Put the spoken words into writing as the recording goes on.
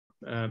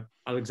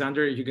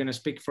Alexander, you're going to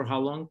speak for how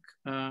long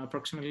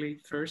approximately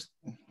first?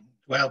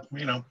 Well,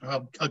 you know,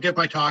 I'll give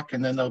my talk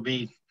and then there'll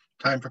be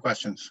time for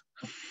questions.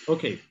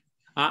 Okay.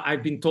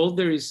 I've been told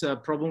there is a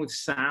problem with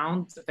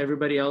sound.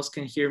 Everybody else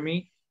can hear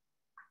me?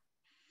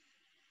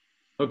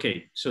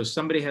 Okay, so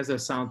somebody has a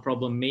sound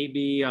problem.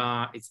 Maybe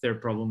it's their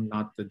problem,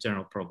 not the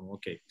general problem.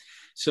 Okay,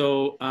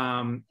 so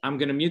I'm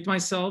going to mute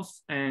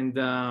myself and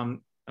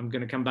I'm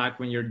going to come back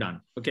when you're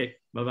done. Okay,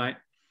 bye-bye.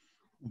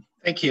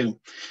 Thank you.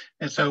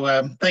 And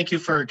so thank you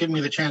for giving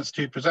me the chance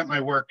to present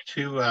my work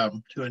to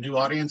a new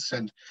audience.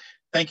 And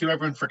thank you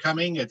everyone for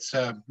coming. It's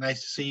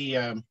nice to see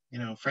you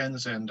know,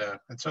 friends and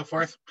so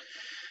forth.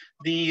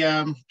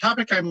 The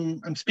topic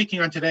I'm speaking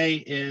on today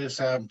is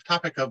a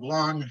topic of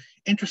long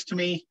interest to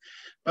me,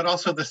 but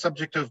also the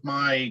subject of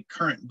my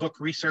current book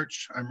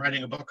research. I'm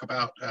writing a book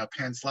about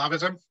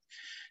Panslavism,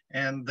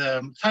 and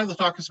the title of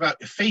the talk is about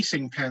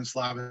effacing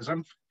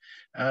Panslavism,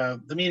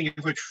 the meaning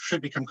of which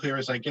should become clear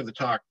as I give the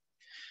talk.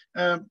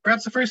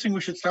 Perhaps the first thing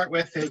we should start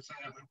with is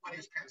what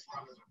is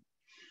Panslavism?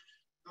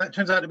 That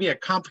turns out to be a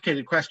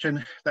complicated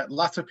question that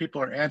lots of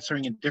people are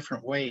answering in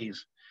different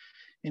ways.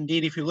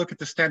 Indeed, if you look at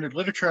the standard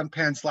literature on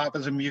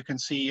Panslavism, you can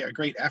see a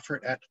great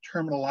effort at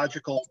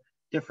terminological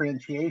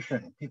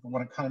differentiation. People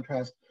want to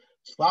contrast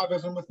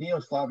Slavism with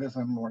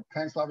Neo-Slavism or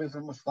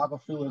Panslavism with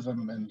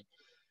Slavophilism, and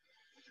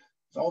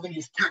all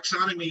these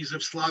taxonomies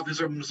of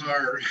Slavisms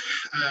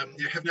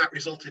have not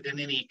resulted in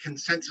any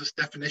consensus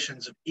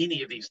definitions of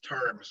any of these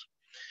terms.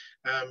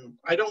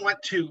 I don't want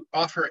to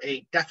offer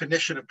a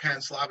definition of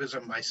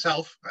Panslavism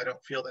myself. I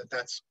don't feel that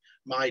that's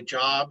my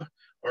job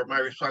or my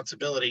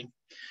responsibility,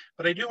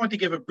 but I do want to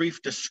give a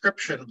brief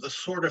description of the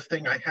sort of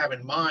thing I have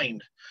in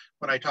mind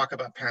when I talk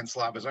about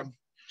Panslavism.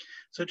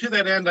 So to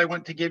that end, I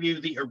want to give you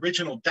the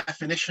original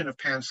definition of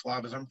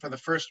Panslavism for the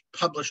first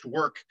published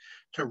work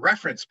to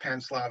reference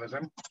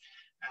Panslavism.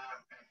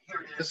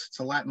 Here it is, it's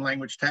a Latin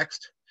language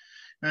text.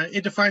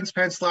 It defines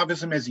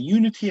Panslavism as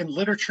unity in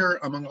literature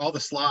among all the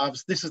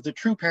Slavs. This is the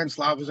true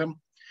Panslavism,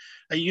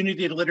 a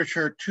unity in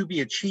literature to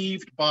be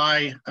achieved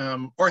by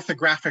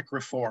orthographic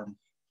reform.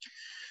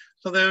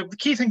 So the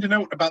key thing to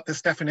note about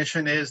this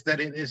definition is that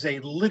it is a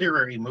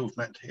literary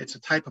movement. It's a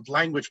type of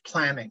language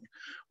planning.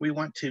 We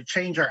want to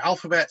change our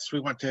alphabets. We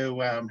want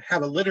to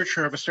have a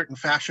literature of a certain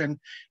fashion,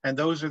 and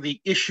those are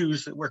the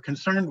issues that we're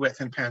concerned with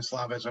in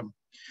Panslavism.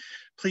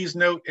 Please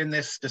note in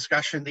this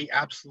discussion the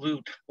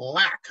absolute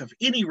lack of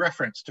any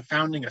reference to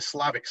founding a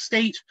Slavic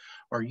state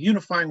or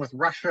unifying with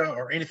Russia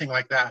or anything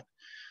like that.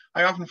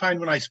 I often find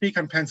when I speak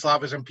on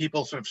Panslavism,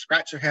 people sort of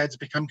scratch their heads,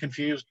 become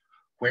confused.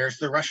 Where's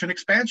the Russian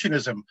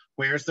expansionism?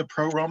 Where's the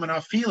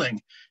pro-Romanov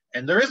feeling?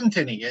 And there isn't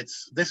any.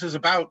 This is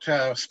about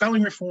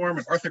spelling reform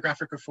and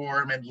orthographic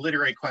reform and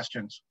literary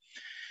questions.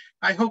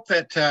 I hope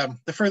that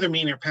the further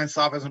meaning of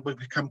Panslavism will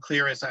become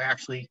clear as I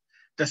actually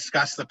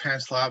discuss the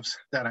Panslavs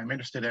that I'm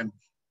interested in.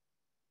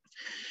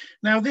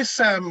 Now,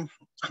 this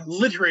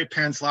literary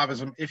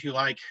Panslavism, if you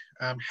like,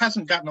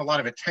 hasn't gotten a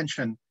lot of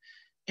attention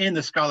in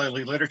the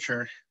scholarly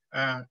literature.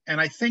 And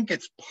I think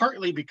it's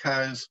partly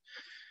because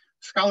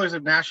scholars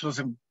of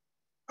nationalism,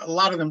 a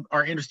lot of them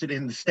are interested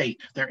in the state.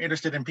 They're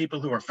interested in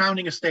people who are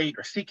founding a state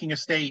or seeking a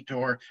state,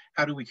 or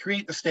how do we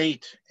create the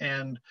state?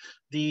 And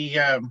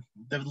the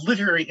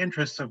literary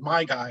interests of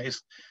my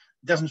guys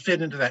doesn't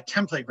fit into that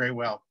template very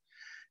well.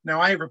 Now,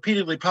 I have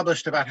repeatedly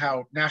published about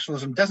how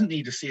nationalism doesn't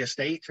need to see a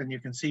state, and you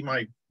can see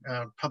my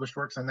published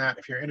works on that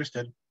if you're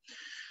interested.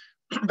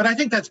 But I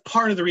think that's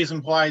part of the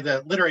reason why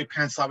the literary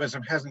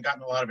Panslavism hasn't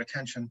gotten a lot of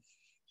attention.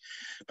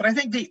 But I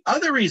think the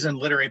other reason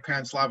literary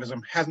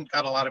Panslavism hasn't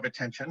got a lot of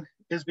attention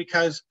is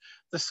because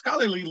the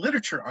scholarly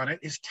literature on it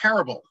is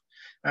terrible.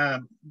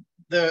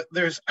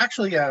 There's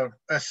actually a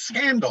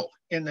scandal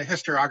in the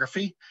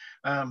historiography,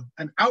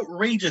 an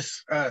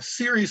outrageous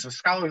series of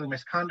scholarly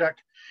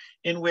misconduct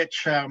in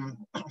which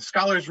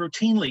scholars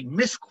routinely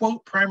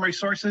misquote primary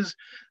sources,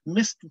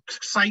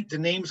 miscite the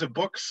names of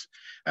books.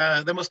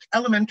 The most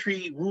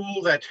elementary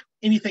rule that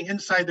anything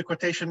inside the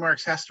quotation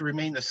marks has to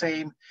remain the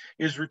same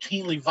is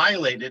routinely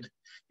violated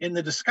in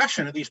the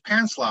discussion of these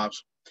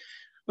Panslavs,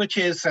 which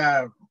is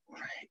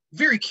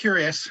very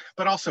curious,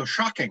 but also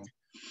shocking.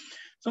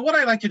 So what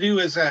I'd like to do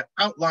is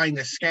outline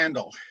this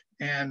scandal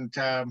and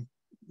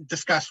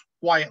discuss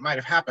why it might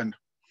have happened.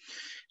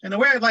 And the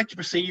way I'd like to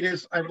proceed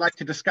is I'd like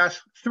to discuss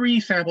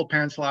 3 sample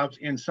Panslavs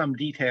in some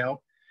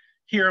detail.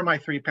 Here are my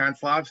 3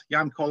 Panslavs: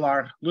 Jan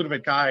Kollár,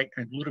 Ľudovít Gaj,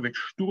 and Ľudovít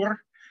Štúr.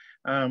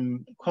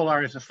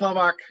 Kollár is a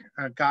Slovak.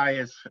 Gaj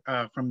is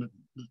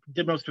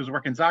did most of his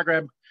work in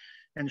Zagreb,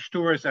 and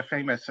Štúr is a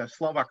famous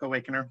Slovak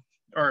awakener,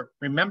 or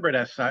remembered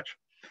as such.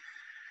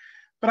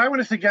 But I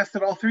want to suggest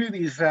that all 3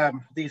 of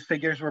these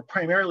figures were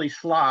primarily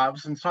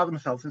Slavs and saw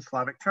themselves in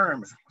Slavic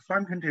terms. So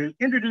I'm going to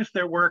introduce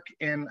their work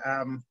in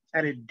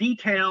at a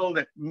detail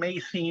that may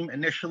seem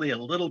initially a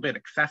little bit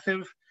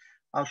excessive.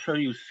 I'll show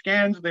you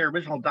scans of their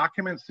original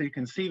documents so you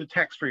can see the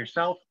text for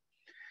yourself.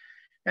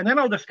 And then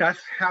I'll discuss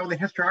how the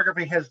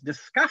historiography has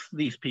discussed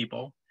these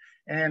people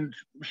and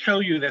show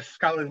you this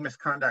scholarly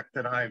misconduct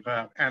that I've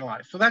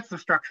analyzed. So that's the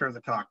structure of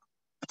the talk.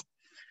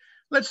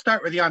 Let's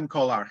start with Jan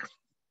Kollár.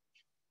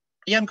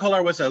 Jan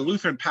Kollár was a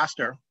Lutheran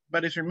pastor,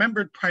 but is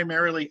remembered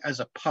primarily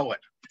as a poet.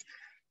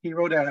 He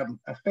wrote a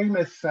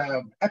famous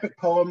epic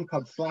poem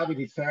called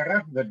Slavic,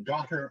 the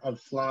daughter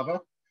of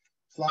Slava.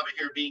 Slava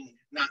here being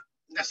not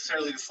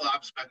necessarily the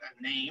Slavs, but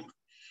a name.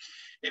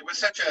 It was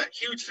such a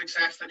huge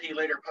success that he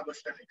later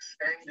published an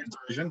expanded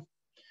version.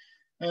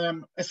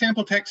 A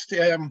sample text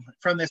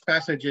from this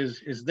passage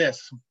is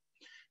this.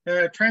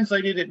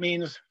 Translated, it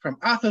means from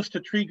Athos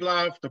to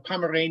Triglav to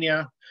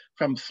Pomerania,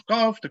 from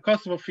Pskov to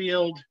Kosovo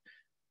Field,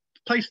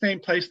 place name,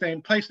 place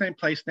name, place name,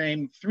 place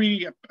name,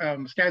 three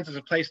stanzas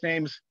of place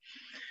names.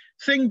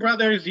 Sing,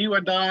 brothers, you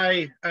and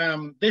I,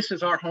 this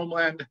is our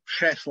homeland,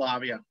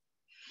 Czechoslovakia.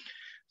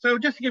 So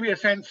just to give you a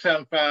sense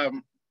of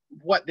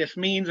what this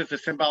means as a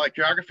symbolic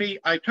geography,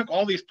 I took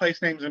all these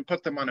place names and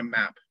put them on a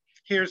map.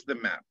 Here's the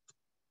map.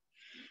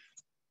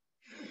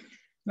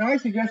 Now I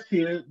suggest to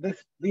you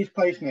these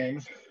place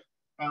names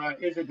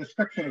is a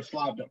description of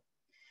Slavdom.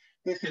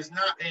 This is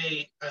not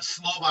a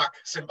Slovak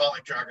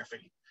symbolic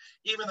geography.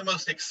 Even the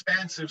most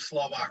expansive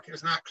Slovak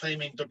is not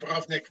claiming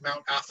Dubrovnik,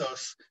 Mount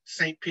Athos,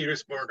 St.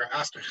 Petersburg, or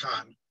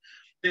Astrakhan.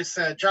 This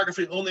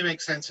geography only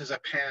makes sense as a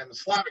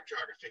pan-Slavic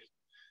geography.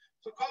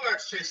 So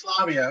Kollár's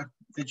Czechoslovakia,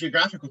 the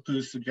geographical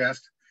clues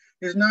suggest,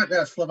 is not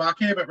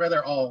Slovakia, but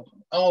rather all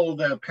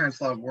the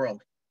Pan-Slav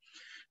world.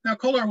 Now,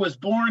 Kollár was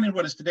born in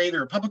what is today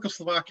the Republic of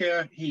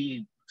Slovakia.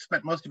 He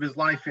spent most of his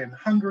life in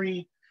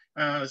Hungary.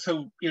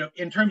 So,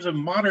 in terms of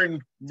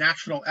modern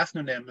national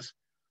ethnonyms,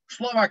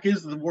 Slovak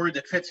is the word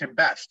that fits him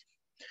best.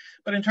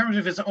 But in terms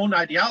of his own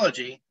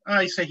ideology,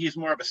 I say he's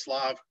more of a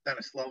Slav than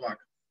a Slovak.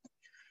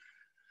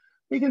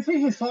 We can see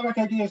his Slovak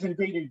ideas in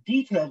greater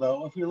detail,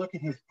 though, if you look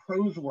at his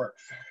prose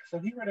works. So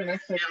he wrote an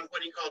essay on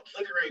what he called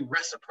literary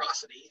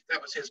reciprocity.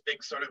 That was his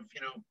big sort of,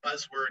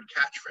 buzzword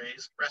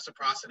catchphrase,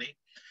 reciprocity.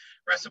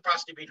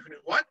 Reciprocity between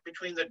what?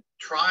 Between the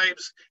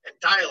tribes and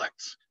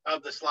dialects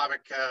of the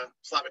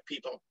Slavic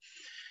people.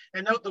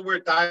 And note the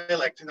word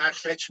dialect,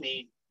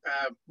 nashechny,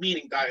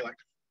 meaning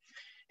dialect.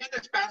 In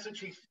this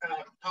passage, he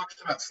talks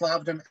about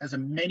Slavdom as a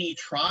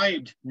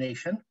many-tribed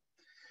nation.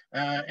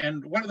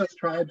 And one of those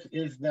tribes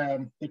is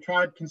the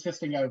tribe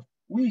consisting of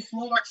we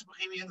Slovaks,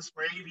 Bohemians,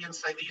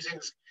 Moravians,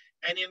 Silesians,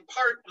 and in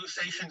part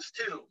Lusatians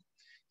too.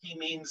 He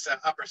means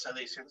Upper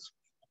Silesians.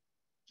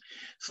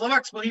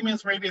 Slovaks,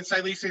 Bohemians, Moravians,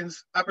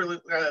 Silesians, Upper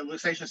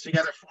Lusatians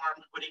together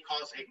form what he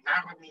calls a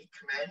národní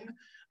kmen,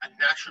 a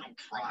national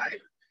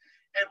tribe.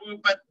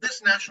 But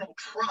this national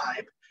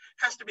tribe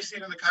has to be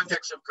seen in the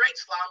context of Great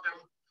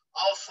Slavdom.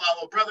 All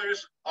Slavo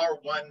brothers are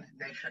one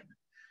nation.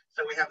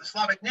 So we have the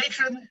Slavic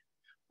nation.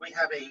 We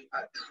have a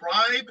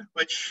tribe,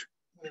 which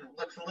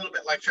looks a little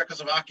bit like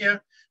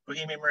Czechoslovakia,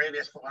 Bohemia,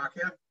 Moravia,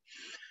 Slovakia.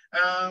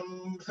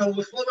 So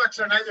the Slovaks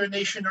are neither a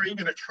nation or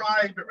even a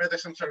tribe, but rather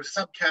some sort of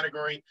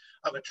subcategory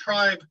of a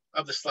tribe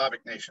of the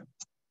Slavic nation.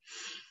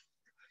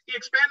 He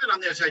expanded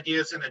on those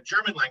ideas in a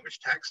German language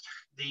text.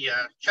 The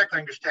Czech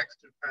language text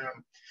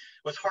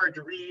was hard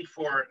to read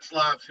for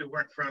Slavs who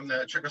weren't from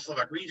the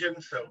Czechoslovak region.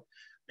 So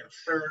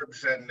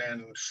Serbs and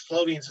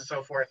Slovenes and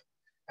so forth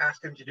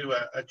asked him to do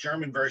a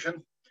German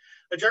version.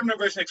 The German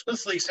version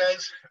explicitly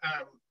says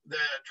the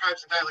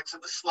tribes and dialects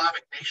of the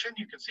Slavic nation,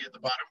 you can see at the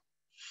bottom.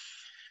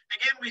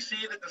 Again, we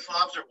see that the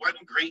Slavs are one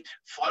great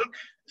folk,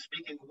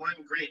 speaking one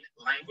great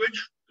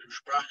language.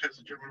 Sprache is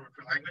a German word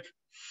for language.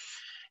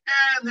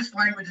 And this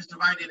language is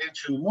divided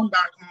into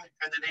Mundarten,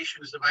 and the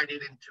nation is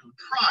divided into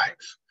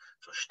tribes.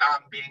 So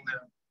Stamm being the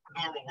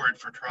normal word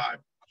for tribe.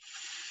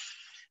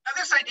 Now,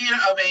 this idea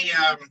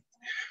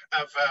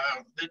of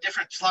the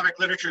different Slavic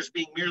literatures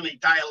being merely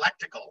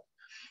dialectical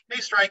may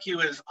strike you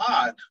as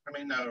odd. I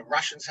mean, the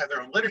Russians have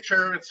their own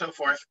literature and so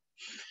forth.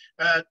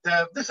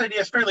 This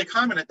idea is fairly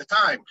common at the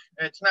time.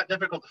 It's not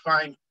difficult to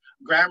find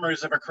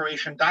grammars of a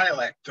Croatian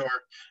dialect or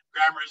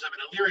grammars of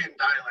an Illyrian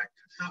dialect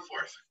and so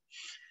forth.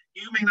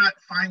 You may not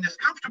find this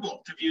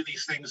comfortable to view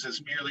these things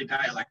as merely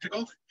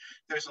dialectical.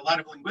 There's a lot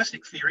of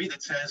linguistic theory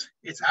that says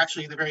it's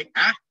actually the very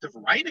act of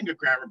writing a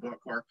grammar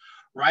book or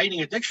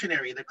writing a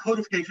dictionary. The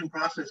codification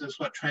process is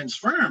what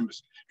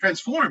transforms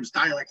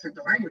dialects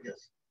into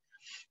languages.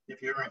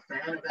 If you're a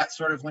fan of that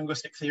sort of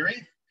linguistic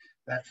theory,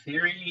 that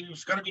theory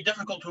is going to be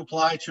difficult to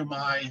apply to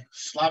my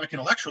Slavic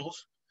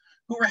intellectuals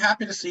who are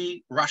happy to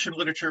see Russian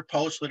literature,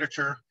 Polish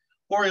literature,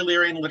 or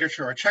Illyrian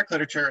literature or Czech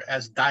literature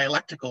as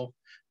dialectical.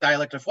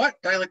 Dialect of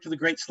what? Dialect of the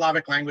great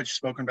Slavic language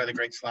spoken by the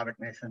great Slavic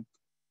nation.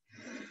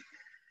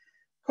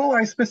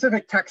 Kollár's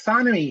specific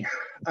taxonomy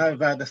of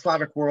the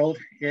Slavic world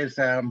is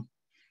a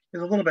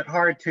little bit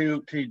hard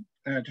to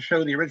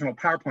show the original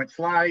PowerPoint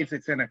slides.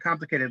 It's in a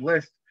complicated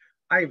list.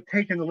 I've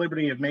taken the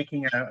liberty of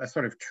making a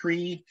sort of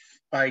tree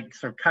by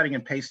sort of cutting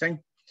and pasting.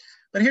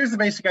 But here's the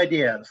basic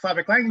idea. The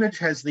Slavic language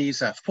has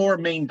these four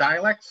main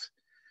dialects: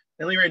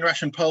 Illyrian,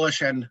 Russian,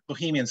 Polish, and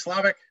Bohemian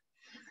Slavic.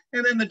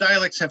 And then the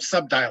dialects have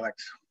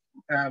subdialects.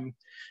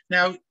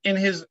 Now, in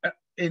his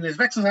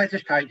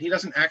Wechselseitigkeit, he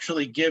doesn't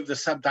actually give the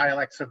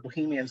subdialects of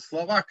Bohemian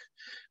Slovak,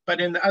 but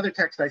in the other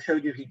text I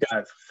showed you, he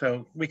does.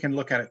 So we can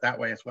look at it that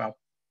way as well.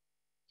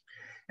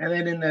 And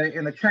then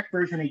in the Czech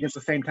version, he gives the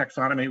same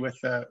taxonomy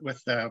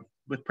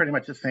with pretty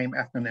much the same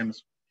ethnonyms.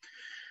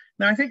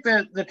 Now, I think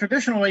that the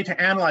traditional way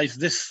to analyze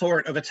this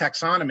sort of a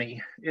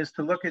taxonomy is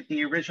to look at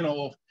the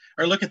original,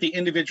 or look at the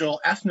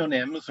individual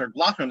ethnonyms or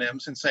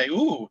glottonyms and say,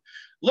 ooh,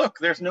 look,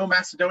 there's no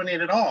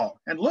Macedonian at all.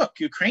 And look,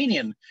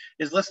 Ukrainian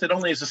is listed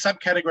only as a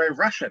subcategory of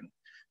Russian.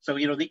 So,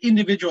 you know, the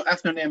individual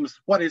ethnonyms,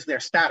 what is their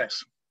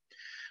status?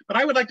 But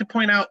I would like to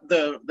point out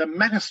the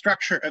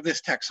metastructure of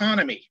this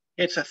taxonomy.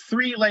 It's a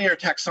 3-layer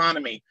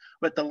taxonomy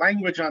with the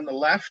language on the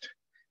left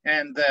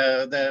and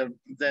the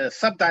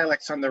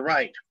subdialects on the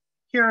right.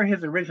 Here are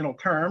his original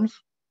terms.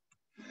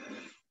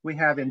 We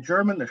have in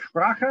German the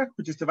Sprache,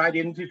 which is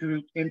divided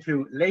into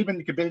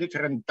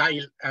lebendgebildete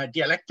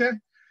Dialecte,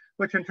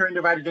 which in turn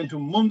divided into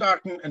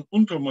Mundarten and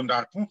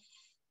Untermundarten.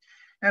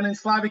 And in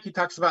Slavic, he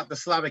talks about the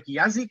Slavic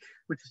Jazyk,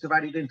 which is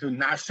divided into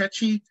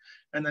Narsechi,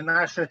 and the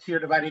Narsechi are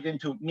divided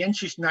into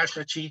Mięcish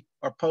Narsechi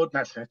or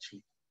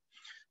Podnarsechi.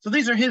 So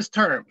these are his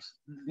terms.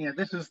 You know,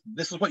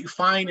 this is what you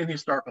find in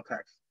historical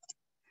texts.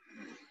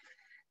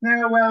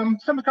 Now,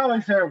 some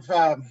scholars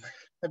have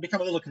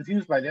become a little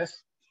confused by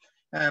this.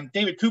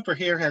 David Cooper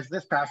here has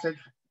this passage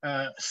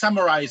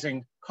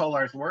summarizing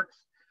Kollár's works.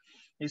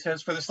 He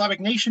says, for the Slavic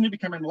nation to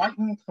become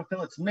enlightened,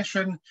 fulfill its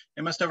mission,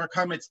 it must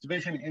overcome its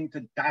division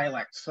into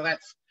dialects. So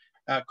that's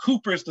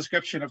Cooper's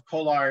description of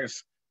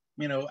Kollár's,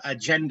 you know,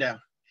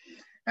 agenda.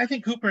 I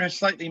think Cooper has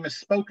slightly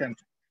misspoken.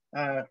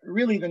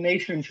 Really, the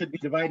nation should be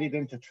divided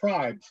into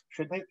tribes,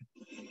 shouldn't it?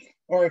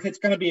 Or if it's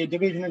going to be a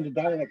division into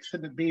dialects,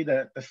 shouldn't it be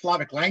the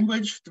Slavic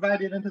language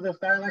divided into those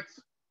dialects?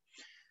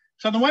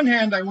 So on the one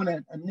hand, I want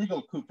to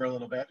niggle Cooper a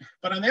little bit,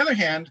 but on the other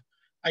hand,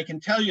 I can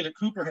tell you that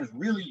Cooper has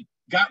really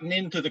gotten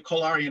into the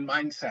Kollarian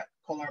mindset.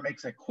 Kollár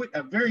makes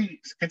a very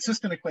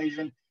consistent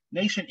equation: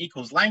 nation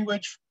equals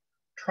language,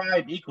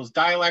 tribe equals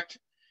dialect,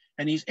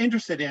 and he's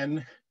interested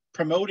in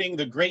promoting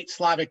the great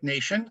Slavic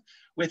nation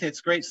with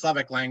its great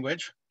Slavic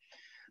language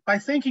by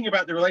thinking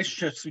about the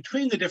relationships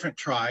between the different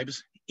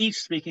tribes, each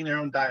speaking their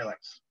own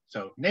dialects.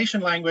 So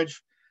nation,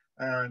 language,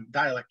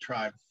 dialect,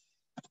 tribe.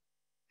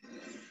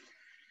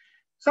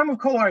 Some of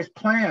Kollár's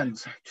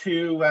plans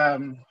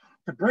to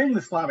bring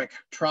the Slavic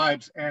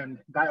tribes and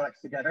dialects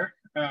together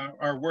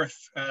are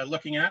worth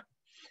looking at.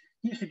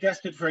 He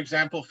suggested, for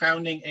example,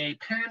 founding a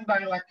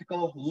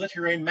pan-dialectical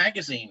literary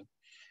magazine.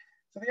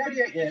 So the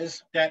idea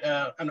is that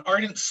an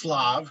ardent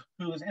Slav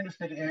who is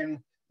interested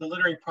in the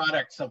literary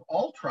products of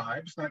all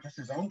tribes, not just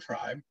his own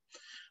tribe,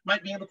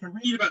 might be able to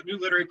read about new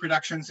literary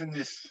productions in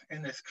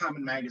this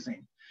common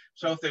magazine.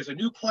 So if there's a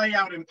new play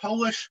out in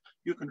Polish,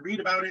 you can read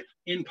about it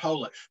in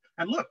Polish.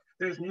 And look,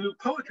 there's new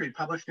poetry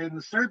published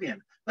in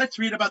Serbian. Let's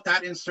read about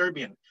that in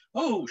Serbian.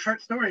 Oh,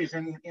 short stories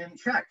in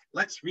Czech.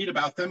 Let's read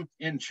about them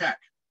in Czech.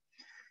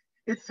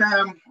 It's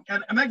a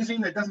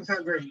magazine that doesn't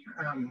sound very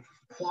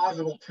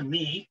plausible to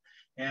me.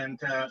 And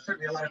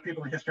certainly a lot of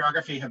people in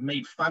historiography have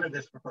made fun of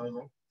this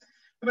proposal.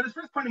 But it's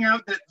worth pointing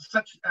out that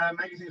such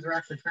magazines are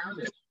actually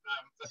founded.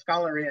 A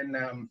scholar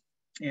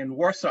in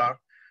Warsaw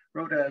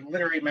wrote a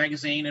literary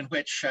magazine in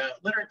which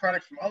literary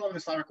products from all over the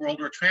Slavic world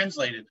were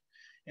translated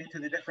into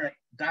the different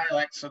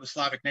dialects of the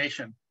Slavic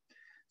nation.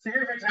 So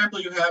here, for example,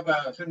 you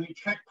have some new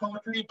Czech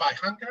poetry by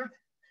Hanka,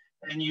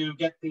 and you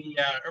get the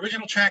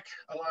original Czech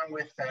along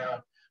with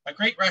a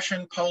Great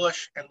Russian,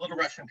 Polish, and Little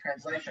Russian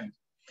translations.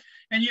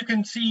 And you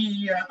can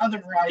see other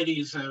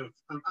varieties of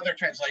other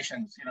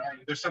translations. You know,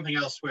 there's something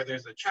else where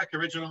there's a Czech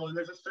original and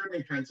there's a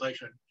Serbian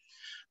translation,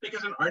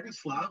 because an ardent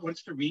Slav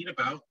wants to read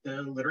about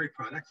the literary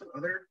products of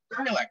other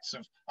dialects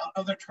of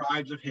other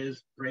tribes of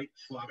his great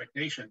Slavic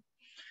nation.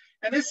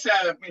 And this,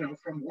 you know,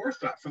 from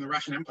Warsaw, from the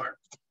Russian Empire.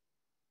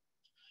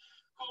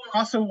 Kollár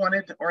also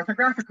wanted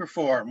orthographic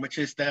reform, which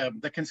is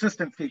the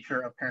consistent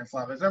feature of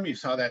Panslavism. You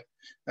saw that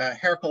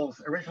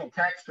Herkel's original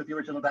text with the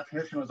original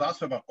definition was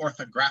also about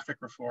orthographic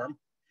reform.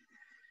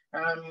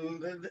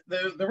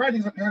 The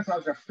writings of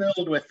Panslavs are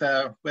filled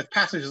with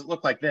passages that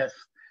look like this,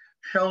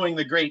 showing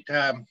the great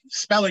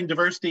spelling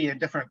diversity in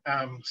different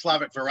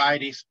Slavic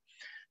varieties.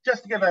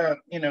 Just to give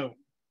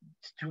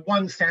to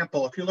one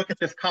sample, if you look at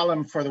this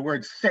column for the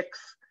word six,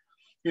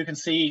 you can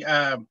see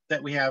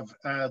that we have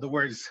the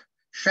words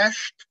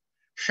shest,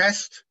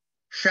 shest,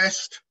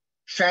 shest,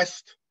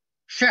 shest,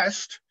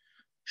 shest,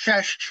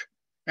 shest,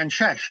 and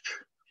shest.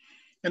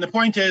 And the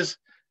point is,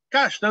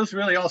 gosh, those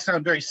really all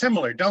sound very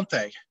similar, don't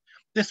they?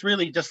 This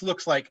really just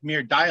looks like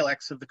mere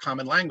dialects of the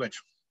common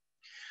language.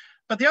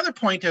 But the other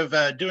point of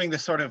doing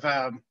this sort of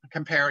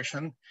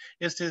comparison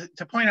is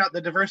to point out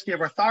the diversity of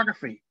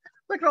orthography.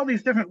 Look at all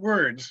these different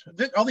words,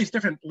 all these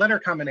different letter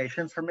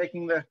combinations for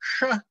making the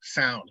sh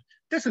sound.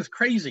 This is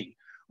crazy.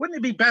 Wouldn't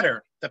it be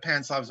better, the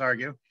Panslavs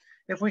argue,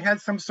 if we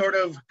had some sort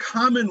of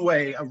common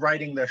way of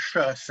writing the sh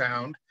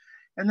sound,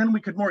 and then we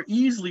could more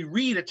easily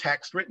read a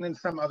text written in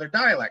some other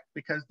dialect,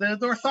 because the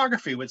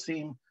orthography would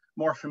seem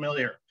more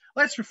familiar.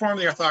 Let's reform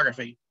the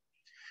orthography.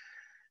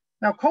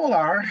 Now,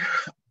 Kollár,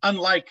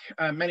 unlike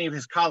many of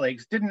his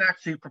colleagues, didn't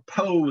actually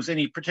propose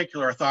any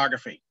particular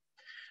orthography.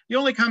 The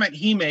only comment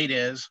he made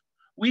is,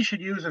 we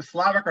should use a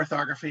Slavic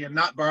orthography and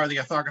not borrow the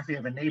orthography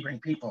of a neighboring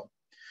people.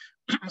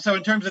 So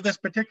in terms of this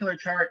particular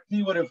chart,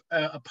 he would have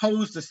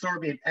opposed the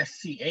Sorbian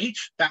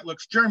SCH. That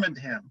looks German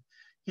to him.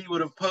 He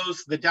would have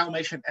opposed the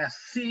Dalmatian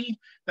SC.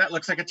 That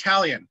looks like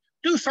Italian.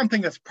 Do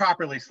something that's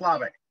properly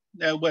Slavic.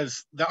 That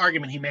was the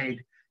argument he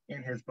made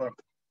in his book.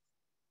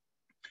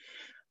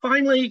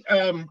 Finally,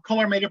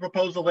 Kollár made a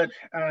proposal that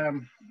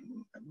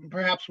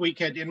perhaps we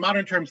could, in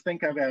modern terms,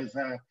 think of as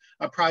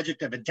a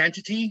project of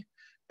identity,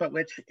 but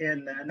which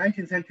in the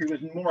 19th century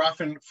was more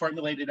often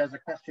formulated as a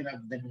question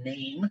of the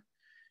name.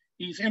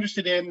 He's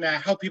interested in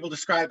how people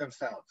describe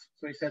themselves.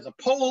 So he says a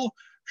Pole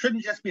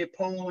shouldn't just be a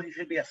Pole, he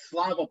should be a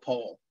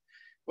Slavopole.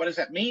 What does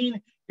that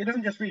mean? He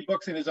doesn't just read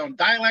books in his own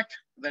dialect,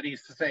 that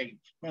is to say,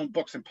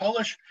 books in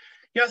Polish.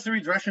 He also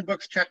reads Russian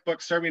books, Czech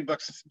books, Serbian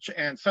books,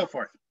 and so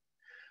forth.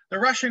 The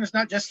Russian is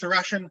not just a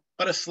Russian,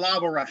 but a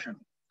Slavo-Russian.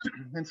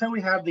 And so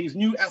we have these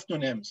new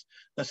ethnonyms,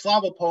 the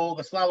Slavopole,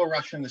 the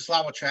Slavo-Russian, the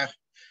Slavo-Czech,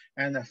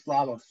 and the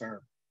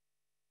Slavo-Serb.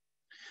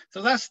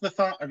 So that's the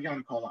thought of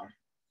Jan Kollár.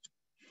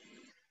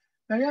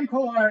 Now, Jan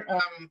Kollár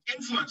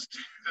influenced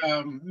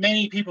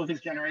many people of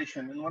his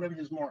generation, and one of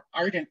his more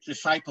ardent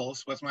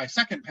disciples was my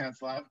second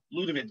Panslav,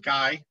 Ljudevit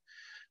Gaj.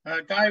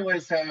 Gaj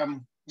was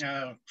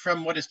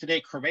from what is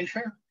today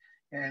Croatia,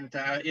 and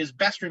is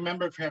best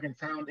remembered for having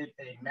founded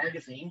a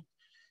magazine.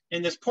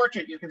 In this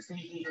portrait, you can see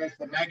he has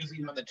the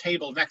magazine on the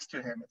table next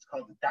to him. It's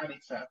called the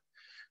Danica,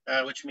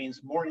 which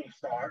means Morning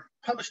Star,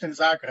 published in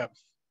Zagreb.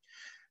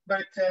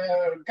 But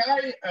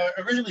Gaj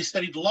originally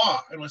studied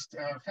law and was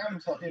found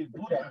himself in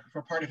Buda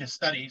for part of his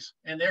studies.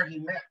 And there he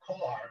met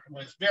Kollár and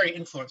was very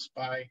influenced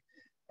by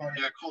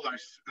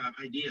Kollár's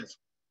ideas.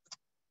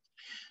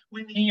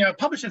 When he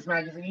published his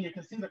magazine, you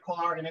can see the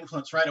Kollár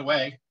influence right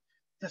away.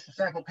 Just a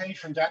sample page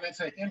from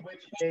Danica in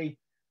which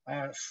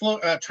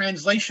a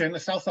translation, a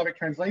South Slavic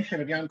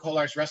translation of Jan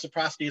Kollár's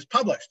Reciprocity is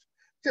published,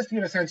 just to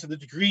give a sense of the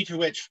degree to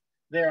which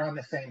they're on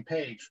the same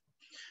page.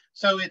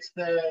 So it's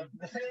the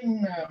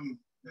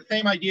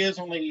same ideas,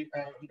 only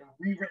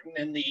rewritten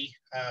in the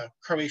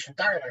Croatian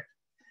dialect,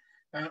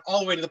 all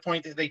the way to the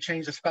point that they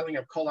change the spelling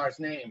of Kollár's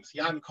names.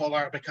 Jan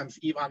Kollár becomes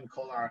Ivan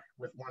Kollár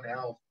with one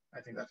L.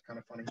 I think that's kind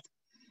of funny.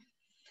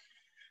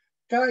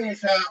 Gaj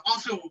is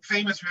also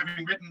famous for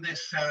having written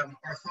this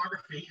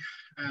orthography.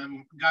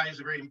 Gaj is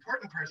a very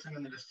important person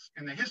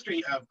in the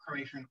history of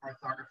Croatian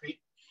orthography.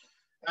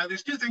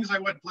 There's two things I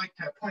would like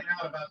to point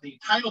out about the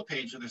title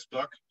page of this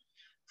book.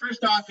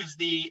 First off is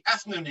the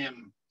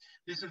ethnonym.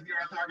 This is the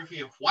orthography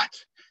of what?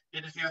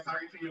 It is the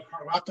orthography of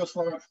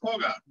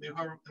Horvato-Slavskoga, the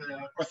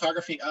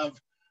orthography of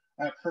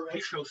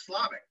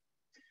Croato-Slavic.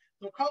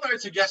 So Kollár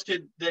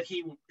suggested that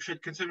he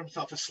should consider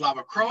himself a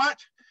Slavo-Croat.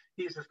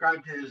 He's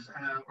described his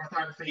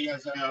orthography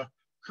as a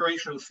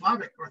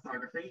Croato-Slavic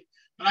orthography,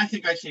 but I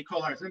think I see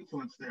Kollár's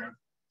influence there.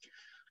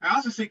 I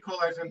also see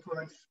Kollár's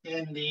influence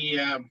in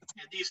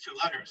these two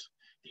letters,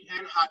 the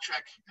N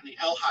Hacek and the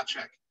L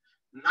Hacek,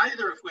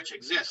 neither of which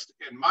exist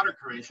in modern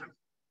Croatian.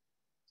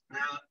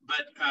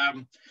 But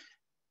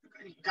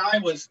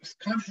Gaj was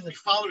consciously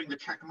following the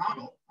Czech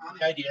model on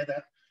the idea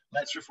that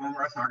let's reform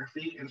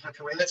orthography in such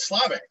a way that's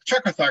Slavic.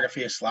 Czech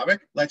orthography is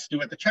Slavic. Let's do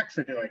what the Czechs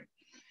are doing.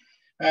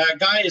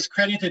 Gaj is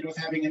credited with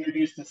having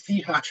introduced the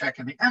C Hacek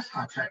and the S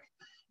Hacek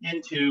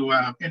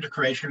into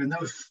Croatian, and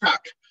those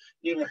stuck,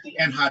 even if the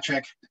N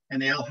Hacek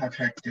and the L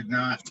Hacek did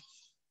not.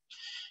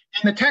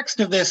 In the text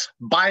of this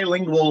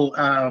bilingual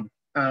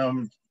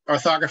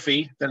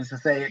orthography, that is to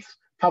say, it's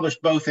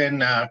published both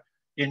in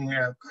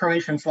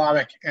Croatian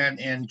Slavic and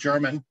in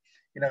German,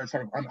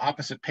 sort of on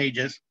opposite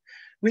pages,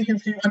 we can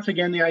see once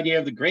again the idea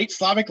of the great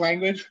Slavic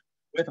language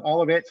with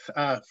all of its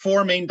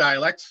four main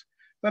dialects,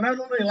 but not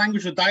only a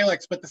language of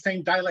dialects, but the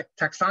same dialect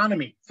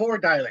taxonomy, four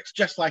dialects,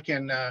 just like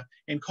in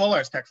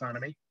Kollár's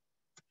taxonomy.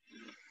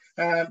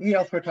 He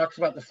also talks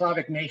about the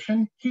Slavic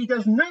nation. He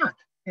does not,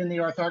 in the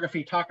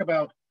orthography, talk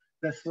about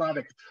the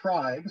Slavic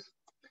tribes.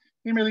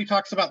 He merely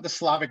talks about the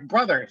Slavic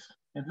brothers.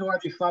 And who are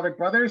these Slavic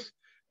brothers?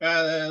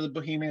 The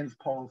Bohemians,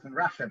 Poles, and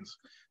Russians.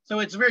 So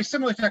it's a very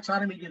similar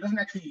taxonomy. He doesn't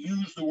actually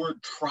use the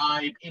word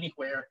tribe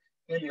anywhere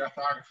in the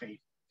orthography.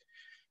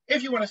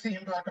 If you want to see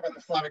him talk about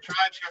the Slavic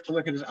tribes, you have to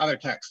look at his other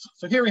texts.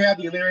 So here we have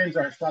the Illyrians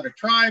are a Slavic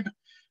tribe.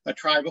 A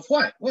tribe of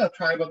what? Well, a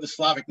tribe of the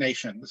Slavic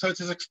nation. So it's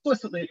as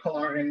explicitly a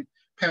Kollár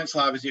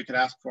Panslav as you could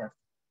ask for.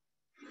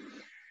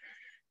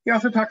 He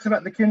also talks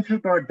about the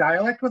kinship or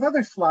dialect with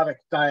other Slavic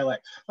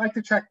dialects, like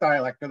the Czech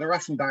dialect or the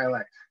Russian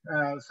dialect.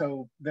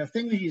 So the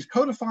thing that he's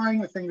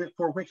codifying, the thing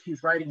for which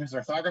he's writing his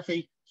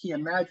orthography, he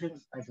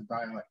imagines as a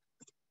dialect.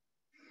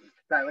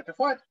 Dialect of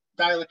what?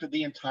 Dialect of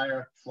the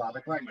entire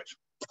Slavic language.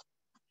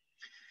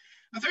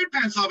 The third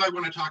Panslav I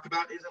want to talk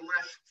about is a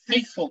less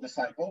faithful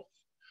disciple.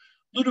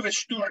 Ľudovít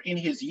Štúr, in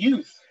his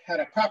youth,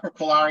 had a proper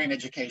Kollárian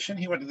education.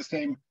 He went to the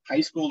same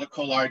high school that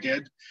Kollár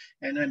did.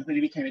 And then when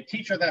he became a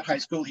teacher at that high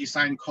school, he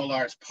signed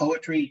Kollár's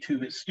poetry to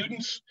his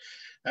students.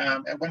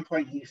 At one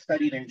point, he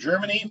studied in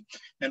Germany.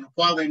 And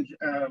while in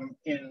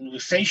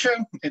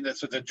Lusatia,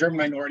 the German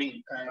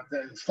minority,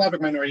 the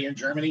Slavic minority in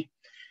Germany,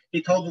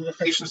 he told the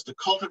Lusatians to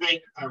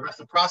cultivate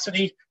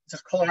reciprocity. It's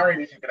as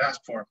Kollarian as you could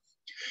ask for.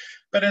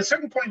 But at a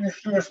certain point in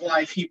Štúr's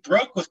life, he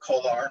broke with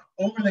Kollár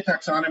over the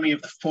taxonomy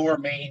of the four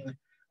main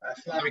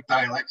Slavic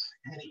dialects,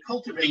 and he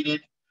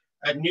cultivated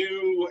a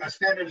new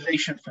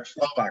standardization for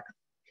Slovak.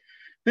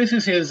 This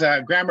is his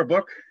grammar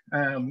book,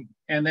 and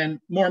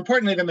then more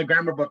importantly than the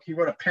grammar book, he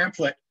wrote a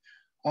pamphlet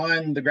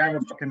on the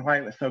grammar book and why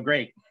it was so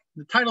great.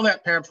 The title of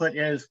that pamphlet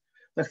is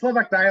The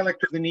Slovak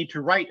Dialect or the Need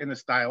to Write in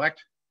This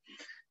Dialect.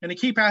 And the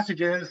key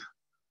passage is,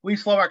 we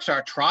Slovaks are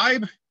a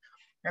tribe,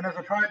 and as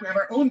a tribe we have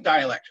our own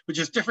dialect, which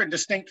is different and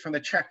distinct from the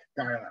Czech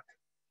dialect.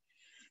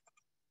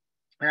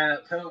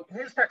 So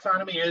his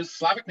taxonomy is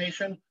Slavic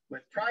nation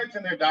with tribes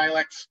and their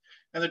dialects,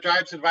 and the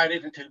tribes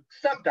divided into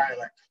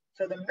sub-dialects.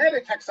 So the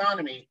meta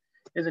taxonomy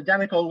is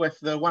identical with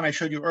the one I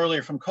showed you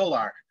earlier from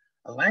Kollár,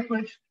 a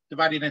language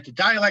divided into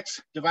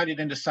dialects, divided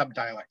into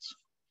sub-dialects.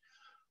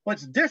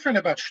 What's different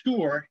about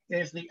Štúr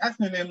is the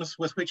ethnonyms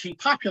with which he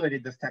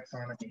populated this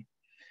taxonomy.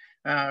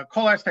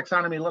 Kollár's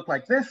taxonomy looked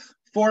like this,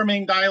 four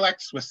main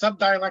dialects with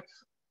sub-dialects.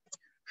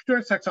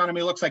 Štúr's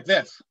taxonomy looks like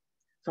this.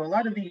 So a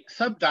lot of the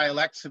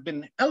sub-dialects have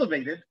been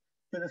elevated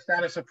to the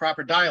status of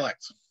proper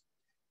dialects.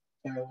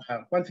 So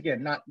once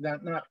again, not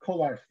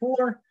Kollár's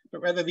 4,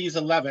 but rather these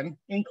 11,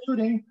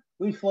 including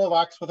we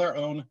Slovaks with our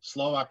own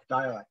Slovak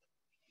dialect.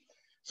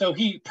 So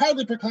he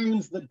proudly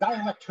proclaims the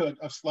dialecthood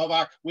of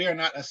Slovak. We are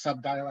not a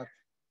sub-dialect,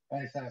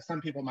 as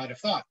some people might have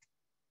thought.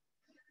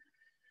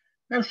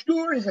 Now,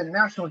 Štúr is a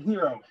national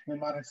hero in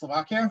modern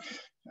Slovakia.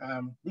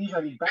 These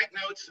are the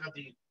banknotes of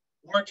the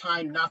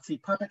wartime Nazi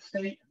puppet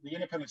state, the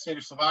independent state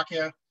of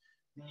Slovakia,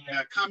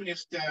 the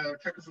communist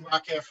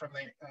Czechoslovakia from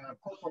the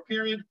post-war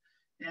period,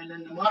 and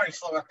then the modern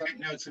Slovak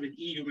banknotes of an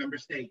EU member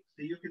state.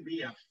 So you can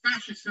be a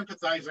fascist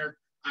sympathizer,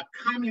 a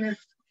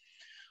communist,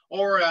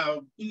 or a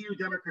EU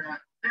Democrat.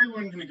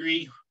 Everyone can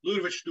agree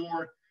Ľudovít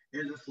Štúr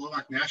is a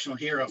Slovak national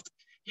hero.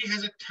 He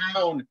has a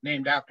town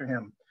named after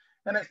him.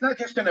 And it's not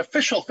just an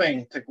official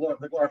thing to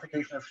the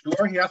glorification of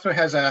Štúr. He also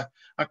has a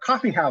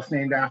coffee house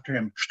named after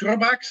him.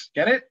 Štúrbaks,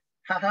 get it?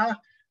 Haha.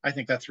 I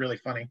think that's really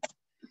funny.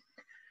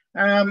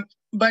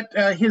 But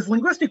his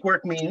linguistic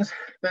work means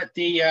that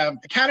the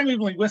Academy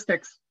of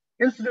Linguistics,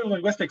 Institute of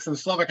Linguistics of the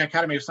Slovak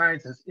Academy of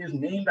Sciences is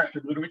named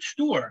after Ľudovít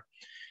Štúr.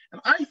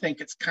 And I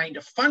think it's kind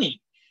of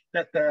funny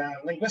that the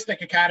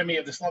Linguistic Academy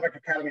of the Slovak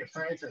Academy of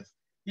Sciences,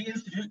 the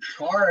institute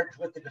charged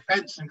with the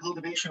defense and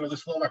cultivation of the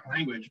Slovak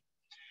language,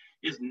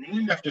 is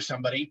named after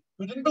somebody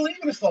who didn't believe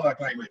in the Slovak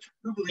language,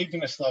 who believed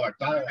in the Slovak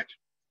dialect.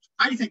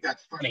 I think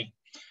that's funny,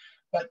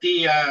 but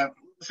the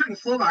certain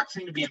Slovaks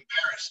seem to be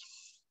embarrassed.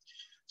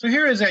 So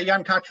here is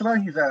Jan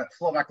Kollár. He's a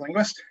Slovak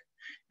linguist,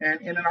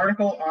 and in an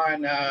article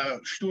on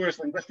Štúr's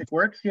linguistic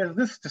works, he has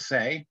this to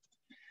say: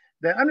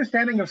 the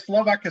understanding of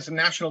Slovak as a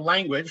national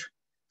language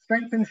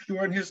strengthened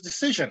Štúr in his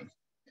decision.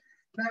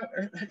 Now,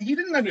 he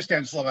didn't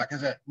understand Slovak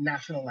as a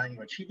national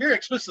language. He very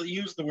explicitly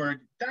used the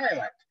word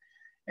dialect.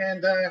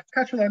 And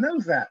Kollár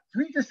knows that.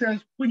 So he just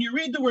says, when you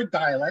read the word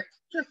dialect,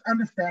 just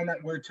understand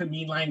that word to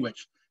mean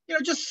language. You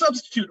know, just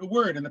substitute a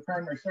word in the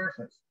primary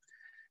sources.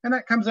 And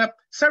that comes up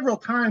several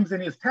times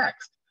in his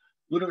text.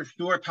 Ľudovít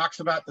Štúr talks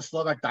about the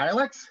Slovak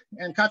dialects,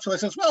 and Kollár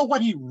says, well,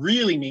 what he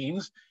really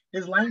means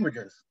is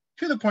languages,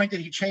 to the point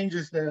that he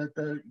changes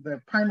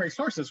the primary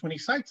sources when he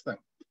cites them,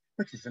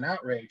 which is an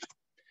outrage.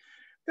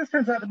 This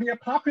turns out to be a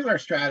popular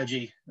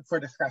strategy for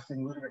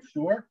discussing Ľudovít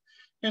Štúr.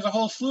 There's a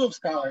whole slew of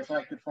scholars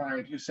I could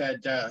find who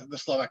said the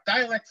Slovak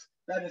dialects,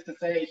 that is to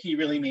say, he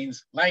really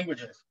means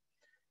languages.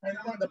 And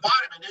on the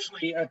bottom,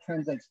 initially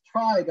translates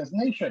tribe as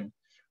nation.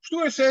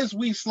 Štúr says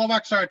we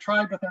Slovaks are a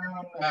tribe with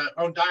our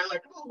own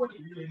dialect. Well, what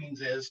he really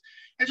means is,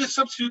 and just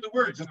substitute the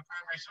words in the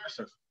primary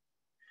sources.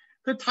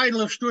 The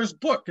title of Štúr's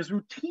book is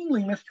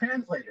routinely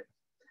mistranslated.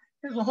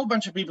 There's a whole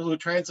bunch of people who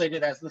translate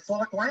it as the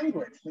Slovak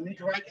language. We need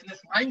to write in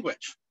this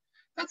language.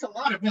 That's a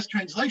lot of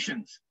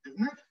mistranslations,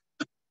 isn't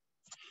it?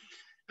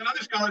 And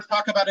other scholars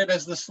talk about it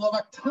as the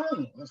Slovak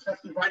tongue,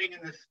 especially writing in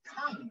this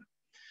tongue.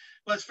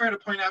 Well, it's fair to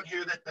point out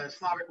here that the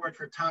Slavic word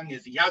for tongue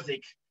is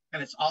jazyk,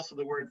 and it's also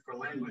the word for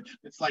language.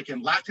 It's like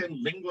in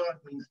Latin, lingua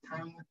means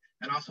tongue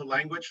and also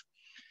language.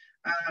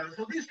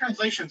 So these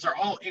translations are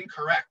all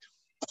incorrect.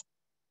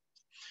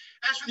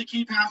 As for the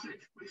key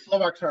passage, we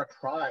Slovaks are a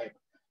tribe.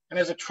 And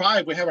as a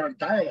tribe, we have our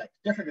dialect,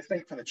 different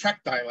distinct from the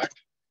Czech dialect.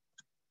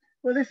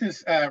 Well, this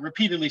is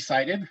repeatedly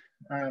cited.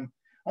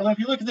 Although if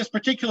you look at this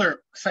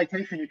particular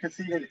citation, you can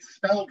see that it's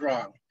spelled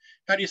wrong.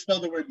 How do you spell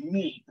the word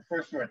me, the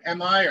first word,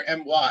 M-I or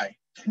M-Y?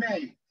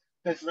 Kme.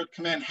 Does the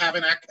command have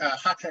an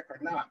hachek or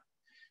not?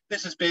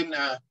 This has been,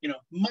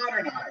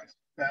 modernized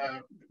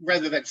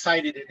rather than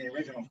cited in the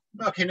original.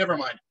 Okay, never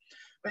mind.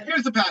 But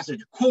here's the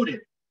passage,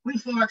 quoted. We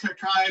Slovaks are a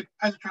tribe,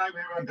 as a tribe, we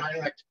have our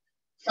dialect.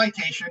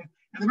 Citation.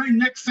 And the very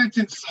next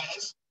sentence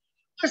says,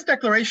 this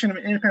declaration of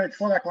an independent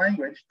Slovak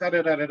language,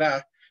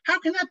 da-da-da-da-da, how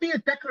can that be a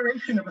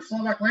declaration of a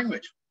Slovak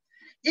language?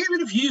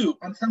 Even if you,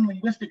 on some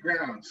linguistic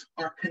grounds,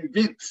 are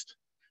convinced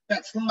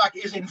that Slovak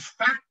is in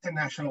fact a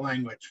national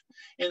language,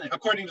 and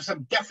according to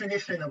some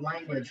definition of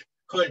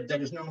languagehood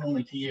that is known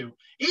only to you,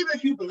 even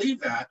if you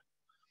believe that,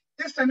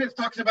 this sentence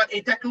talks about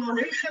a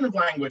declaration of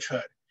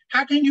languagehood.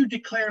 How can you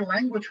declare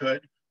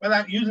languagehood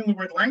without using the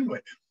word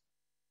language.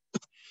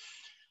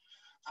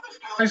 Other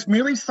scholars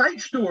merely cite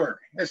Štúr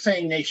as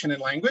saying nation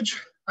and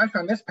language. I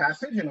found this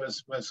passage and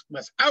was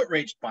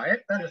outraged by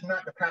it. That is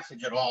not the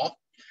passage at all.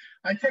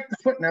 I checked the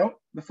footnote.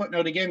 The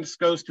footnote again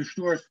goes to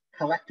Štúr's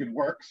collected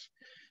works.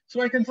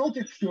 So I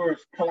consulted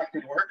Štúr's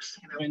collected works,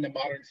 in the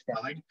modern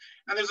spelling,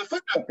 and there's a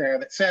footnote there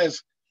that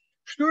says,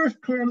 Štúr's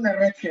term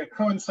narečia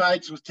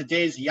coincides with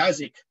today's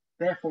jazyk,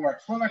 therefore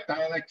Slovak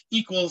dialect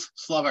equals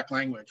Slovak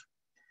language.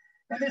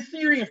 And this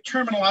theory of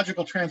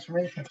terminological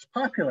transformation is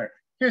popular.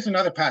 Here's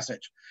another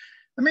passage.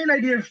 The main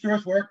idea of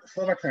Štúr's work,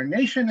 Slovaks are a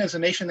nation. As a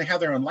nation, they have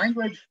their own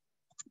language,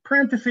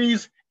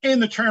 parentheses, in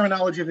the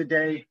terminology of the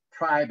day,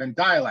 tribe and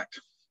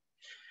dialect.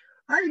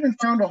 I even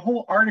found a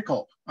whole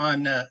article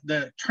on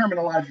the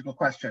terminological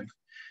question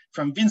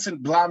from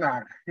Vincent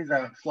Blanár. He's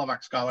a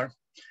Slovak scholar.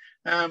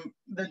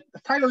 The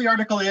title of the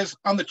article is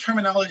On the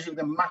Terminology of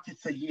the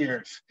Matica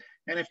Years.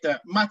 And if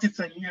the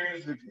Matica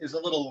Years is a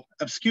little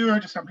obscure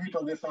to some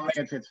people in this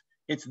audience,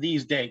 it's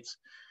these dates.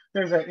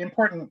 There's an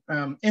important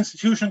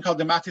institution called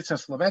the Matica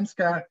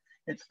Slovenska.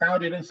 It's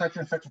founded in such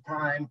and such a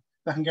time.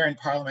 The Hungarian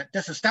parliament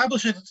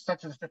disestablishes it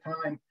such and such a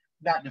time.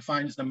 That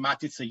defines the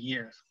Matica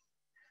Years.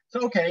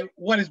 So, okay,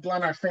 what does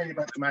Blanár say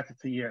about the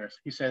Matica Years?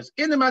 He says,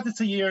 in the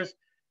Matica Years,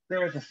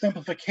 there is a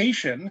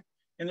simplification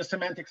in the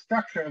semantic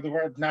structure of the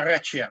word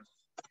narečia.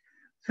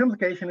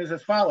 Simplification is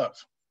as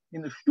follows.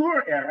 In the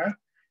Štúr era,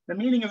 the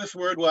meaning of this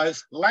word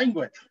was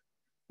language.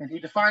 And he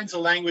defines a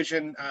language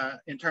in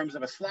terms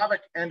of a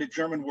Slavic and a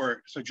German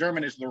word. So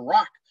German is the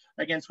rock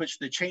against which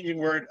the changing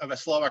word of a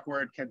Slovak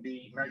word can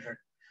be measured.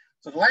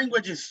 So the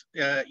language is,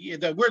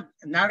 the word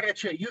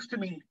narečia used to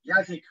mean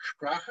jazyk,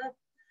 sprache,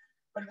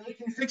 but in the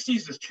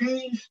 1860s this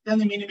changed, then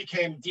the meaning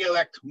became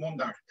dialect,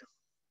 mundart.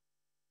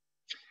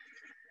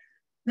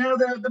 Now,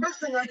 the best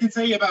thing I can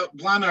say about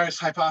Blanár's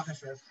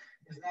hypothesis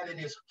is that it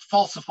is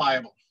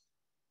falsifiable.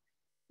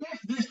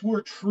 If this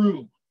were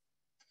true,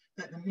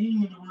 that the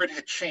meaning of the word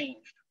had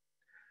changed,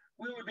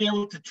 we would be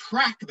able to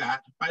track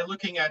that by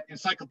looking at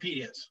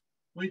encyclopedias.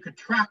 We could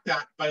track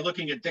that by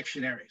looking at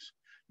dictionaries.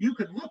 You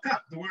could look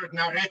up the word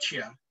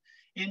narečia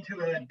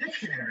into a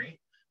dictionary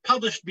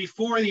published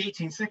before the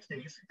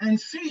 1860s and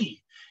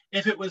see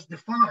if it was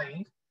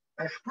defined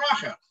as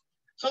sprache.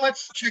 So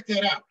let's check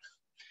that out.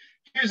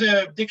 Here's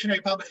a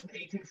dictionary published in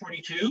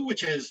 1842,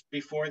 which is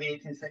before the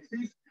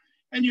 1860s.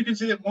 And you can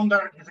see that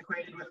mundart is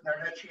equated with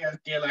narečia,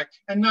 dialect,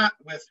 and not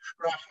with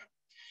sprache.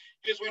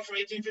 Here's one from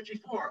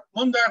 1854,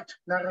 mundart,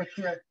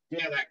 narečia,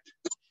 dialect.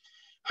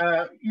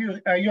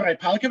 Juraj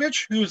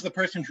Palković, who is the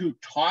person who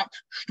taught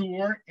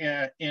Štúr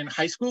in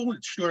high school,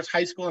 Štúr's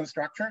high school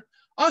instructor,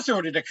 also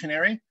wrote a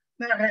dictionary.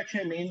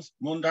 Narečia means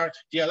mundart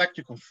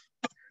dialecticus.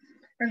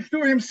 And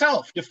Štúr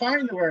himself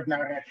defined the word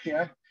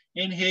narečia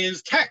in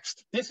his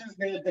text. This is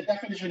the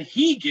definition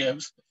he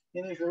gives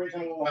in his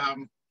original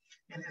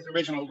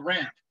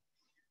rant.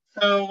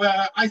 So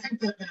I think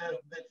that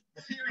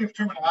the theory of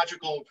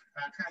terminological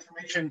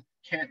transformation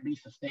can't be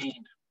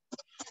sustained.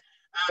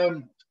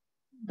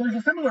 There's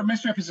a similar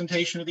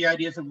misrepresentation of the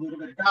ideas of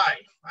Ljudevit Gaj.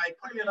 I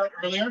pointed out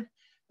earlier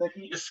that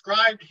he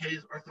described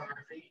his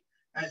orthography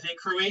as a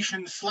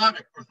Croatian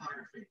Slavic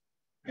orthography.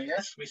 And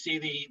yes, we see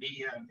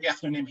the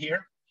ethnonym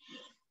here.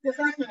 This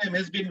ethnonym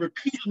has been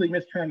repeatedly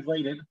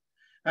mistranslated.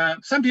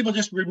 Some people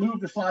just remove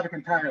the Slavic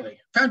entirely.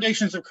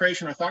 Foundations of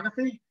Croatian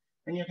orthography,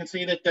 and you can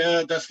see that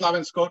the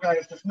Slavensko guy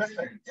is just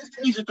missing. Just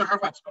change it to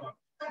Hrvatsko.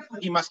 That's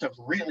what he must have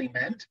really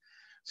meant.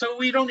 So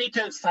we don't need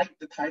to cite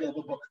the title of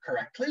the book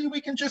correctly.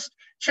 We can just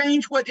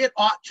change what it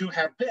ought to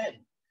have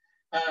been,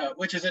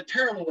 which is a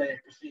terrible way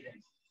of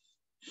proceeding.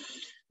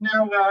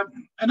 Now,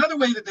 another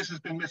way that this has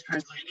been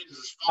mistranslated is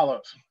as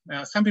follows.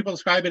 Some people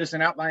describe it as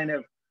an outline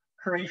of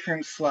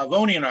Croatian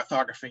Slavonian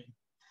orthography.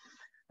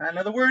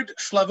 Now, the word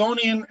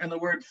Slavonian and the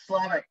word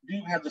Slavic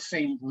do have the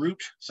same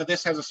root, so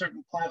this has a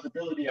certain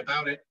plausibility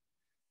about it.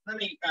 Let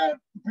me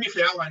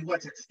briefly outline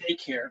what's at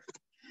stake here.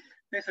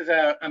 This is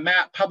a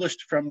map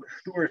published from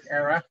Štúr's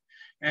era,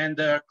 and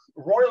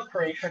Royal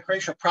Croatia,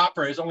 Croatia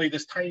proper, is only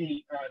this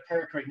tiny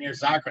territory near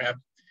Zagreb.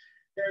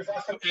 There's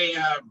also a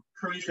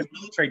Croatian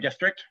military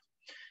district,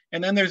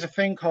 and then there's a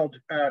thing called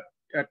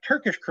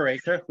Turkish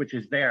Croatia, which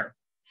is there.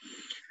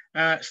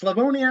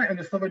 Slavonia and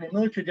the Slavonian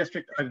military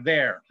district are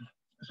there.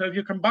 So if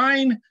you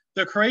combine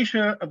the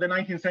Croatia of the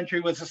 19th century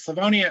with the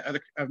Slavonia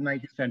of the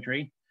 19th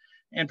century,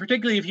 and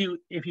particularly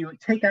if you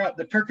take out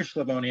the Turkish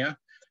Slavonia,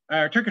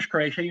 Turkish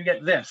Croatia, you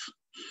get this.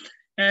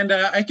 And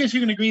I guess you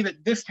can agree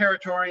that this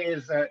territory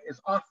is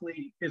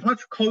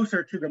much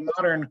closer to the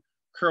modern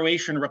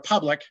Croatian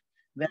Republic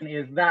than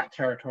is that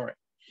territory.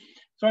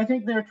 So I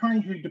think they're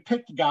trying to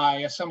depict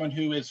Gaj as someone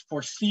who is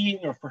foreseeing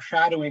or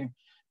foreshadowing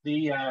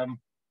the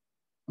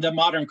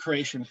modern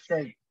Croatian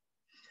state.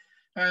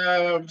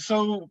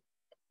 So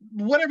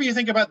whatever you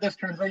think about this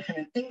translation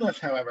in English,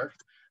 however,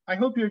 I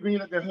hope you agree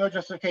that there's no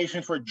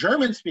justification for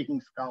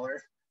German-speaking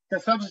scholars to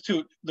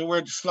substitute the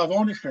word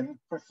Slavonischen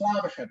for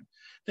Slavischen.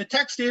 The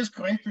text is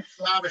Croatian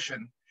Slavischen,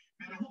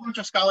 and a whole bunch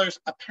of scholars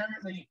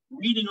apparently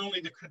reading only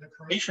the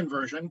Croatian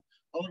version,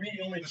 reading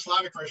only the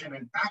Slavic version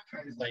and back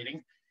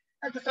translating,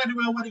 I decided,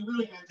 well, what he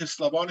really meant is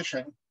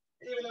Slavonischen.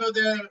 Even though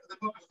the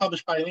book was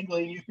published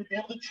bilingually, you should be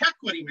able to check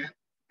what he meant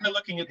by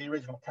looking at the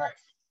original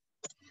text.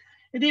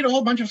 Indeed, a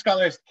whole bunch of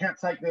scholars can't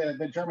cite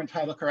the German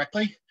title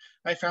correctly.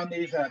 I found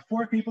these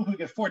 4 people who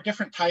give 4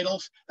 different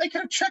titles. They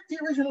could have checked the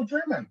original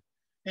German.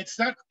 It's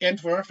not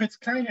Entwurf, it's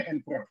keine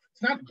Entwurf.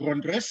 It's not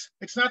Grundriss,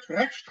 it's not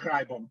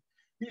Rechtschreibung.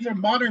 These are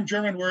modern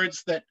German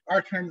words that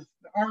are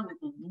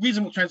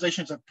reasonable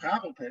translations of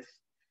Praveltis,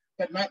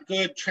 but not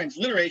good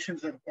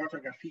transliterations of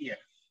orthographia.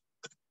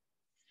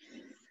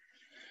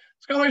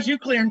 Scholars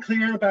Euclid are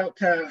clear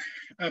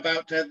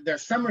about their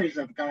summaries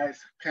of Guy's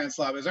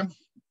Panslavism.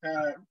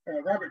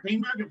 Robert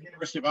Greenberg of the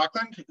University of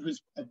Auckland,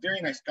 who's a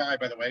very nice guy,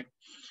 by the way,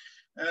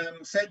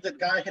 said that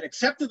Guy had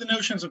accepted the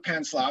notions of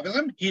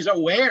Panslavism. He's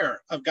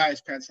aware of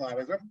Guy's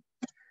Panslavism,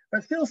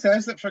 but still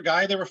says that for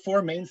Guy, there were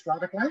 4 main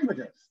Slavic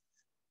languages.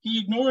 He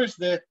ignores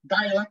the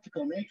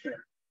dialectical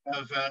nature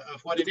of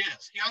what it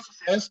is. He also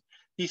says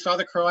he saw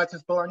the Croats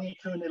as belonging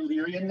to an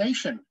Illyrian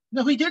nation.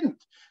 No, he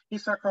didn't. He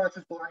saw Croats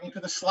as belonging to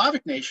the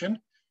Slavic nation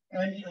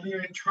and the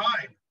Illyrian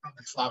tribe of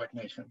the Slavic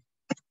nation.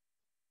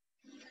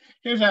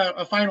 Here's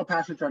a final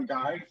passage on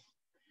Guy.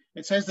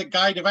 It says that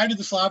Guy divided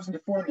the Slavs into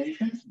 4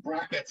 nations,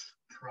 brackets,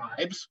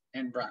 tribes,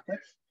 and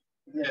brackets,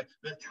 the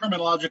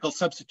terminological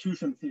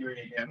substitution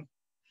theory again,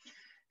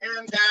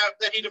 and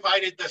that he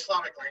divided the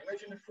Slavic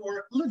language into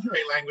 4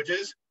 literary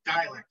languages,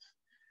 dialects.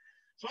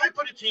 So I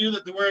put it to you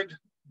that the word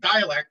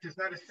dialect is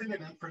not a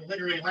synonym for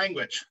literary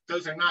language.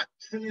 Those are not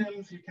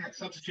synonyms. You can't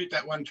substitute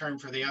that one term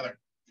for the other.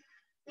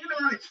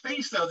 Even on its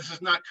face, though, this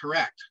is not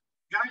correct.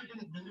 Guy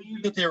didn't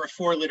believe that there were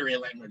 4 literary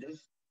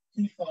languages.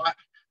 He thought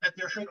that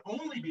there should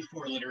only be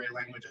 4 literary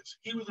languages.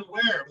 He was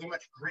aware of the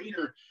much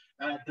greater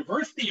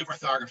diversity of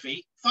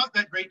orthography, thought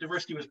that great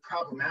diversity was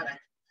problematic,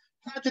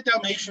 thought that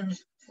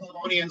Dalmatians,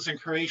 Slavonians,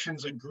 and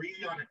Croatians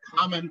agree on a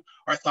common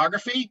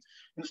orthography.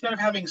 Instead of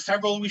having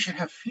several, we should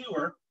have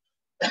fewer.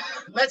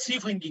 Let's see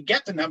if we can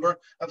get the number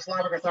of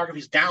Slavic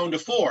orthographies down to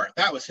 4.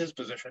 That was his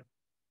position.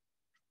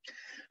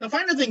 The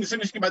final thing that's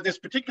interesting about this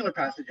particular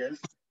passage is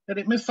that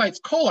it miscites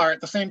Kollár at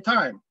the same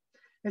time.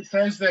 It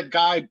says that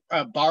Guy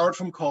borrowed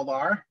from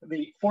Kollár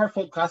the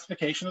 4-fold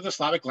classification of the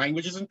Slavic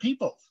languages and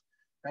peoples.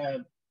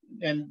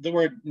 And the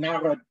word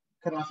narod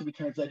could also be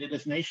translated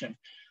as nation.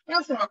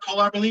 That's not what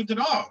Kollár believed at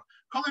all.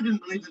 Kollár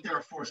didn't believe that there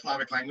were 4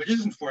 Slavic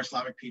languages and 4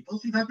 Slavic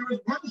peoples. He thought there was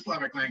 1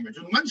 Slavic language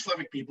and 1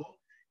 Slavic people.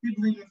 He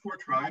believed in 4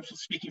 tribes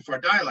speaking 4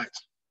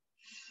 dialects.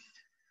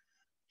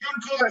 Jan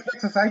Kollár's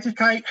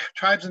Wechselseitigkeit,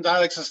 tribes and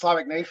dialects of the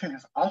Slavic nation,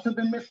 has also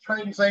been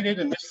mistranslated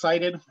and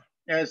miscited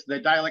as the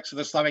dialects of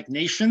the Slavic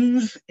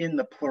nations in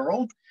the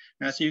plural.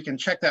 So you can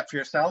check that for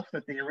yourself,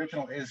 that the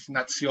original is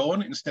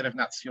nation instead of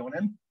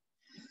nationen.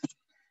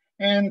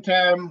 And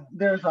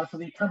there's also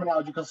the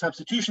terminological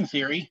substitution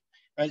theory,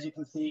 as you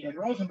can see in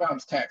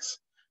Rosenbaum's text.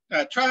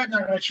 Tribe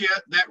narratia,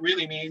 that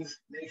really means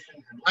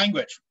nation and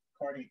language,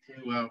 according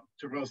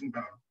to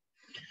Rosenbaum.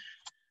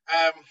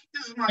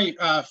 This is my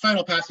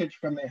final passage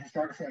from the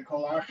Historiography on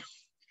Kollár.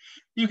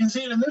 You can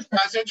see it in this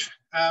passage.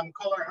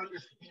 Kollár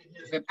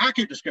is an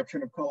accurate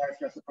description of Kollár's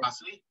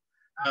reciprocity.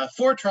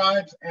 4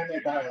 tribes and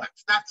their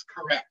dialects. That's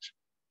correct.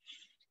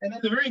 And in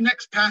the very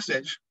next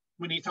passage,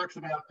 when he talks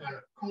about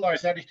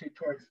Kollár's attitude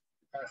towards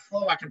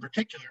Slovak in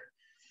particular,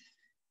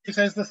 he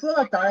says the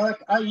Slovak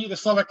dialect, i.e. the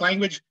Slovak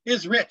language,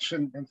 is rich,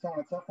 and so on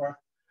and so forth.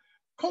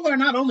 Kollár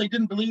not only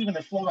didn't believe in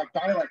a Slovak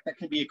dialect that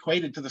could be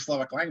equated to the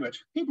Slovak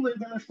language, he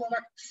believed in a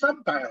Slovak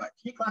sub-dialect.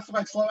 He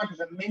classified Slovak as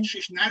a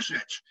menšiš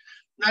nářeč,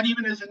 not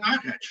even as a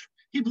nářeč.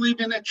 He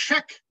believed in a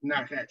Czech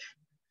nářeč.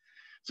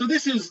 So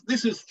this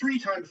is 3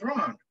 times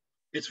wrong.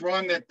 It's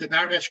wrong that the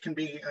nářeč can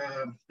be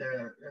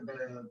the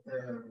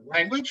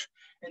language.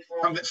 It's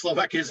wrong that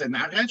Slovak is a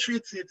nářeč.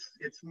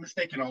 It's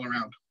mistaken all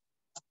around.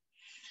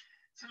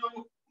 So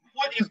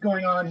what is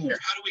going on here?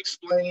 How do we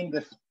explain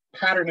this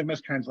pattern of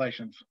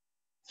mistranslations?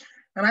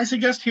 And I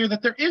suggest here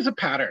that there is a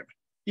pattern.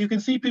 You can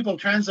see people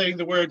translating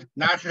the word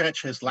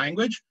nářeč as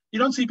language. You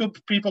don't see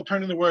people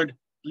turning the word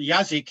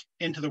jazyk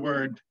into the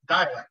word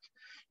dialect.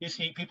 You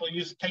see people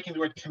taking the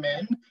word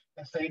kmen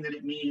and saying that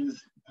it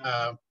means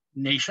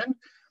nation.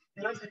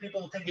 You don't see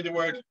people taking the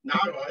word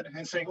národ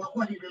and saying, well,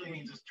 what he really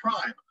means is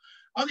tribe.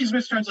 All these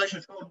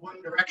mistranslations go in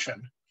one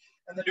direction.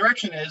 And the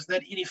direction is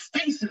that it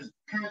effaces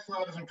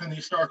Panslavism from the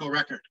historical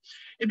record.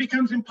 It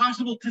becomes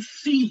impossible to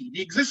see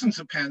the existence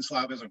of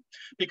Panslavism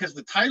because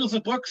the titles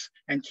of books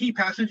and key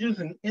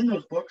passages in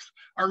those books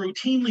are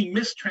routinely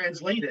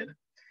mistranslated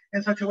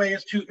in such a way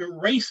as to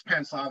erase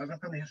Panslavism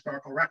from the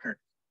historical record.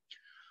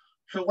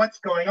 So what's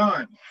going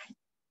on?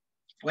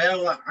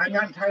 Well, I'm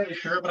not entirely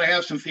sure, but I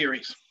have some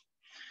theories.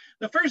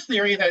 The first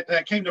theory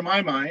that came to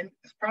my mind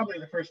is probably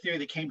the first theory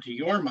that came to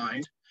your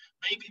mind.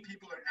 Maybe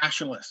people are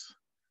nationalists.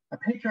 A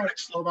patriotic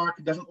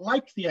Slovak doesn't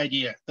like the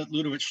idea that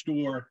Ľudovít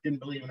Štúr didn't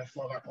believe in a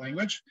Slovak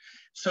language.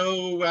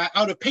 So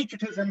out of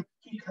patriotism,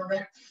 he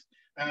corrects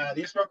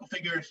the historical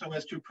figure so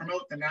as to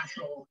promote the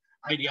national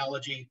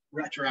ideology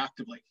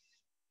retroactively.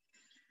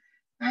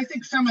 And I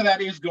think some of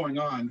that is going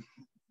on,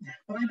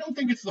 but I don't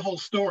think it's the whole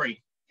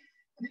story.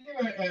 To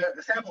give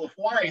a sample of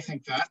why I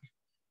think that,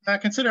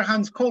 consider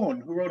Hans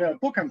Kohn, who wrote a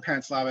book on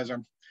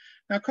Panslavism.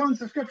 Now, Kohn's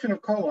description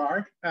of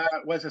Kollár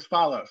was as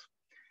follows.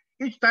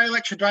 Each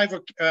dialect should derive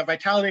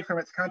vitality from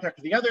its contact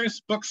with the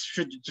others. Books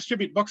should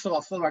distribute books of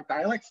all Slovak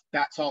dialects.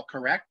 That's all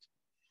correct.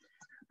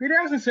 But he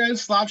also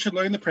says Slavs should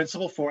learn the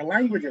principle for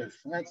languages.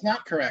 And that's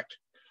not correct.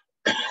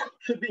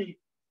 Should be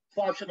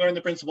Slavs should learn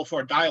the principle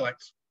for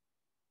dialects.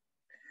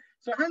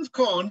 So Hans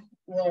Kohn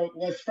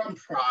was from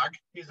Prague.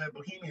 He's a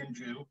Bohemian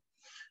Jew.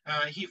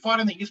 He fought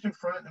on the Eastern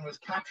Front and was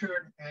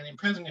captured and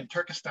imprisoned in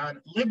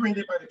Turkestan,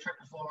 liberated by the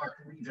Czechoslovak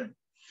region.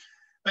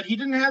 But he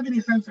didn't have any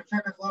sense of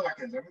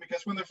Czechoslovacism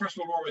because when the First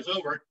World War was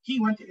over, he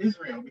went to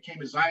Israel,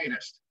 became a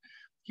Zionist.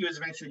 He was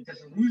eventually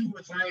disillusioned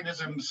with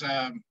Zionism's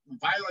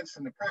violence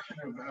and oppression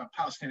of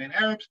Palestinian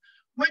Arabs,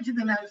 went to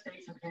the United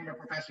States and became a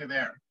professor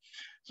there.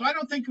 So I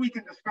don't think we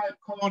can describe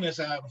Kohn as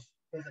a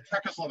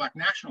Czechoslovak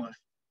nationalist.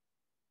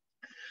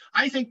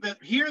 I think that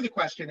here the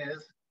question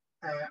is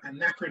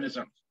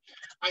anachronism.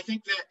 I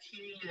think that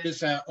he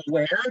is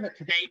aware that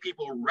today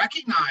people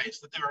recognize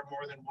that there are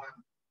more than one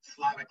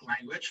Slavic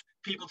language.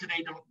 People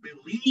today don't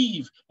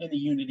believe in the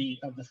unity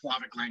of the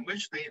Slavic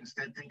language. They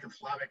instead think of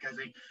Slavic as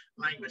a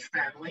language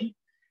family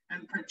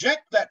and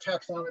project that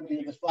taxonomy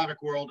of the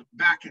Slavic world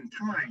back in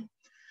time.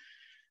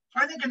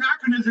 So I think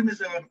anachronism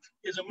is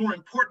a more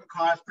important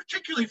cause,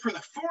 particularly for the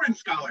foreign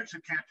scholars who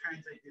can't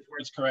translate these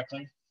words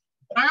correctly.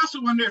 But I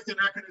also wonder if the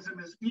anachronism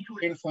is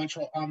equally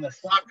influential on the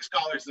Slavic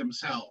scholars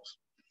themselves.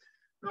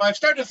 So I've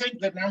started to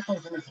think that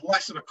nationalism is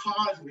less of a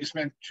cause of these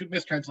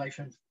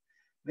mistranslations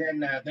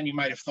than you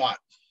might have thought.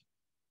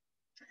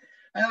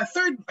 A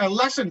third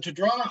lesson to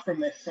draw from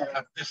this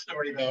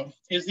story, though,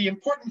 is the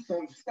importance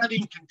of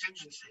studying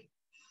contingency.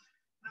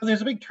 Now,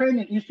 there's a big trend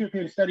in East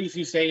European studies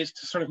these days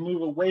to sort of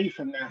move away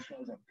from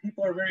nationalism.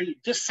 People are very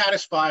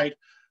dissatisfied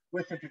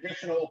with the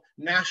traditional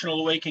national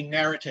awakening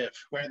narrative,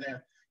 where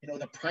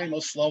the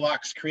primal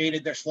Slovaks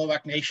created their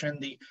Slovak nation.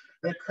 The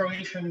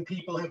Croatian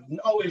people have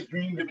always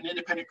dreamed of an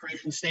independent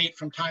Croatian state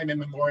from time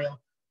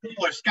immemorial.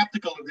 People are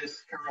skeptical of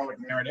this heroic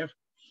narrative.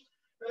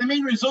 The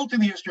main result in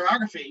the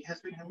historiography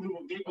has been to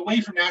move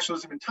away from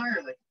nationalism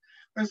entirely.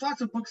 There's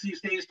lots of books these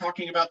days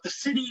talking about the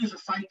city as a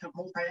site of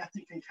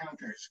multi-ethnic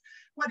encounters,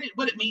 what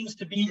it means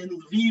to be in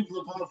Lviv,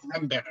 Lvov,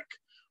 Lemberg.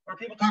 Or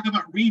people talk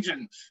about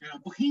regions.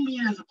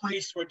 Bohemia is a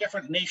place where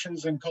different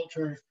nations and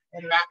cultures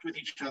interact with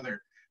each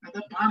other. And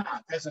the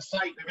Banat as a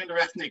site of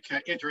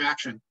interethnic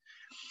interaction.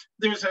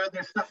 There's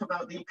stuff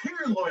about the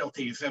imperial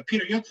loyalties.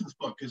 Peter Jutsen's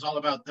book is all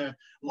about the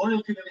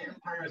loyalty to the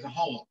empire as a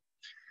whole.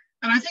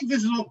 And I think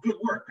this is all good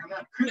work. I'm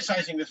not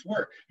criticizing this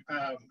work.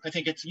 I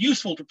think it's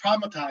useful to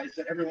problematize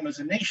that everyone was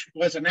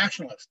a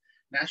nationalist.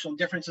 National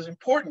difference is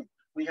important.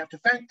 We have to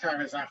thank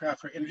Taras Zakha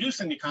for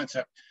introducing the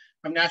concept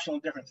of national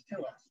difference to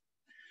us.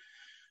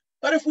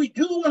 But if we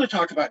do want to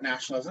talk about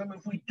nationalism,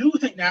 if we do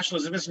think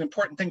nationalism is an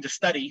important thing to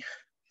study,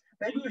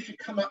 maybe we should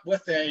come up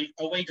with a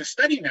way to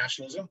study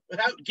nationalism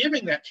without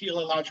giving that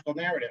teleological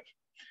narrative.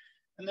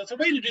 And the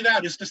way to do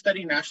that is to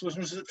study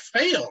nationalisms that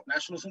fail,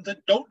 nationalisms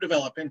that don't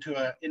develop into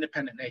an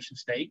independent nation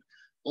state,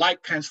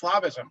 like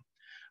Panslavism.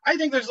 I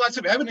think there's lots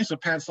of evidence of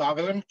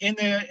Panslavism in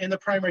the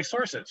primary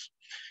sources.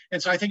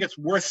 And so I think it's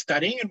worth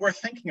studying and worth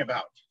thinking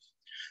about.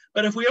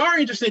 But if we are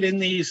interested in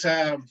these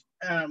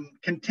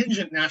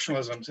contingent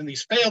nationalisms, in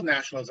these failed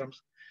nationalisms,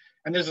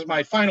 and this is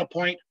my final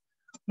point,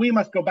 we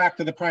must go back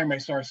to the primary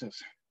sources.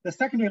 The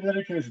secondary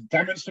literature is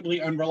demonstrably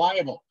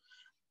unreliable.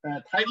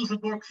 Titles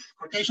of books,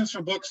 quotations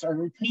from books are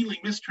routinely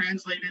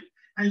mistranslated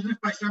as if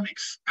by some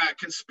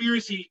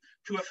conspiracy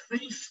to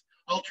efface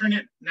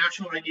alternate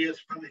national ideas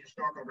from the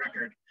historical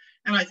record.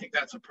 And I think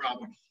that's a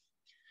problem.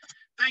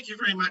 Thank you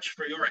very much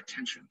for your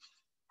attention.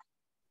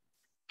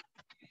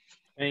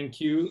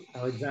 Thank you,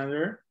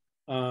 Alexander.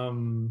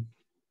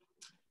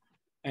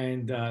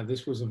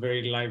 This was a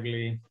very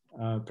lively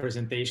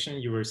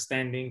presentation. You were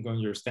standing on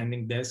your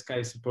standing desk,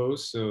 I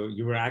suppose. So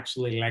you were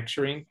actually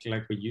lecturing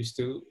like we used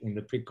to in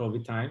the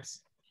pre-COVID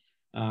times.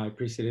 I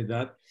appreciated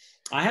that.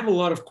 I have a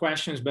lot of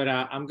questions, but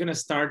I'm going to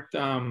start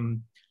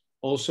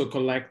also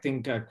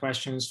collecting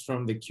questions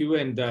from the queue,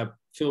 and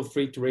feel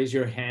free to raise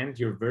your hand,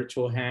 your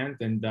virtual hand,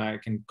 and I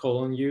can call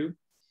on you.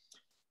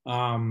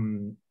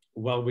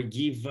 While we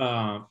give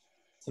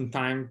some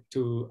time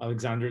to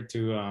Alexander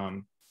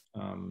to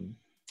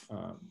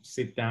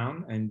sit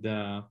down.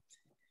 And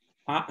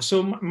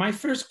so my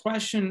first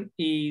question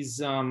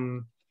is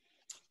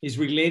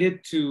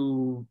related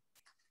to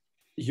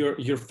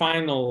your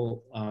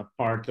final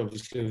part of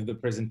the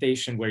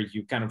presentation, where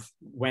you kind of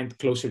went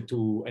closer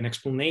to an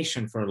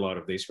explanation for a lot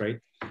of this, right?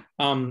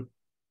 And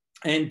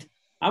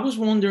I was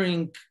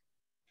wondering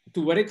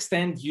to what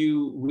extent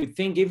you would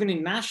think, even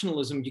in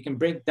nationalism, you can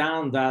break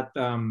down that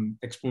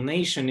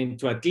explanation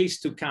into at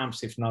least two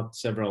camps, if not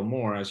several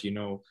more, as you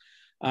know.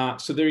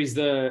 So there is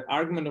the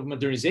argument of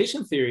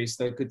modernization theorists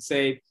that could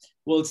say,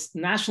 well,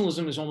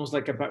 nationalism is almost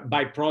like a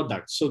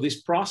byproduct. So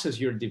this process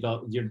you're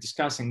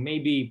discussing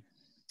maybe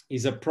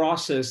is a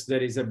process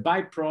that is a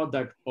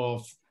byproduct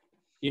of,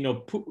 you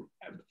know,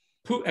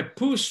 a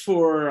push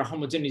for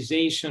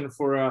homogenization,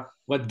 for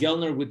what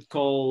Gellner would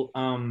call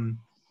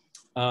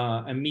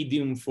a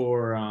medium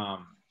for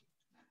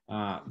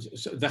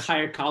so the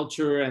higher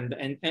culture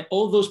and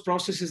all those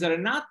processes that are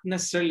not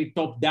necessarily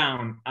top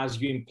down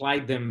as you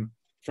implied them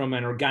from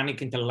an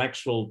organic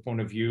intellectual point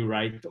of view,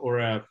 right?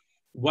 Or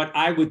what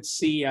I would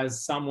see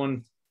as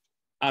someone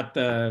at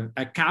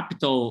a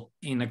capital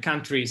in a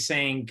country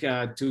saying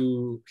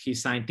to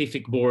his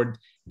scientific board,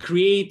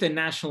 create a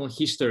national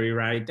history,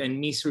 right? And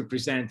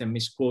misrepresent and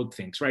misquote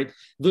things, right?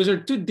 Those are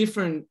two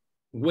different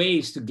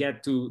ways to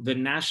get to the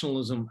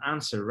nationalism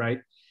answer,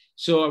 right?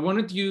 So I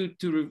wanted you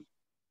to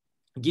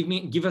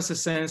give us a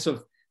sense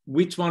of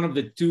which one of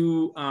the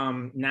two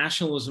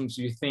nationalisms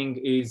you think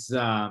is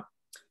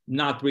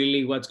not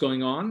really what's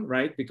going on,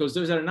 right? Because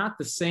those are not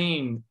the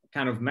same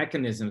kind of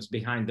mechanisms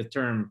behind the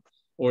term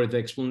or the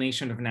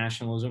explanation of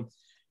nationalism.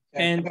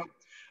 And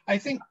I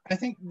think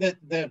that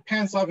the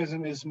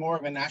Panslavism is more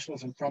of a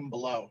nationalism from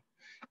below.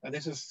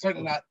 This is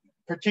certainly not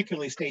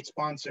particularly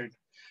state-sponsored.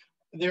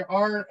 There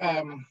are,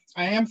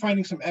 I am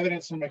finding some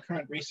evidence in my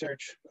current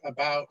research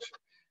about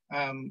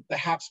the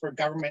Habsburg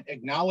government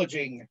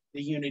acknowledging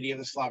the unity of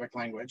the Slavic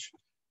language.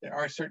 There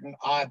are certain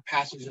odd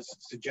passages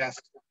that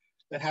suggest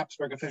that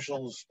Habsburg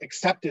officials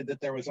accepted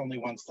that there was only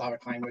one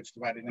Slavic language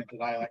divided into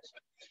dialects,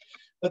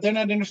 but they're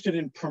not interested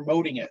in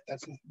promoting it.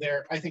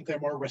 I think they're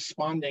more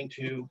responding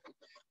to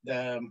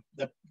the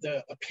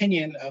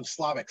opinion of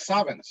Slavic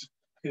savants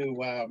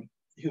who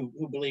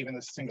believe in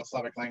this single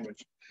Slavic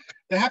language.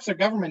 The Habsburg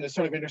government is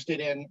sort of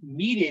interested in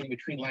mediating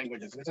between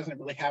languages. It doesn't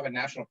really have a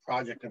national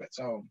project of its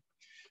own.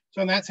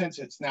 So in that sense,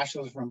 it's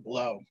nationalism from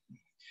below.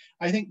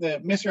 I think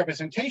the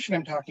misrepresentation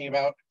I'm talking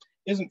about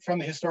isn't from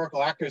the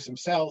historical actors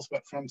themselves,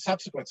 but from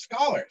subsequent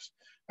scholars.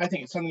 I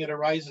think it's something that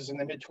arises in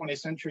the mid-20th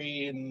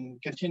century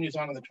and continues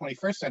on in the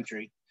 21st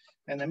century.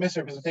 And the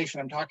misrepresentation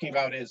I'm talking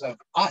about is of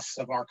us,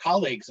 of our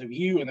colleagues, of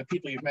you and the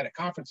people you've met at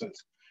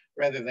conferences,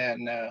 rather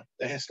than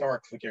the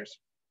historic figures.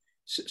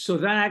 So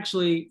that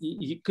actually,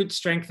 you could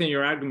strengthen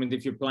your argument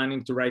if you're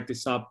planning to write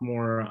this up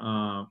more.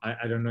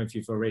 I don't know if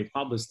you've already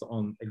published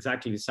on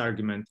exactly this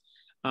argument.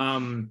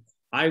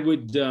 I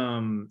would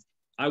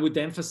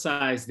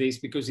emphasize this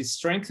because it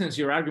strengthens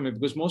your argument,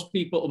 because most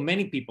people, or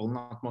many people,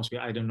 not most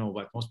people, I don't know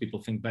what most people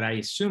think, but I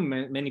assume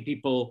many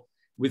people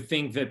would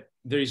think that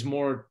there is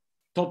more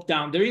top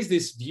down. There is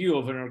this view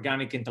of an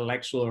organic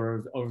intellectual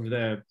or of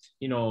the,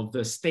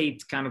 the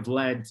state kind of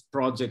led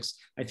projects.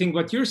 I think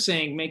what you're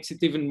saying makes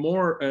it even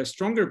more a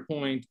stronger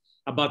point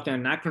about the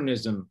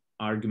anachronism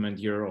argument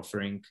you're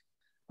offering,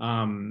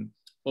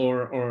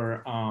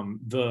 or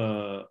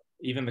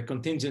even the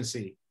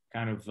contingency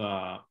kind of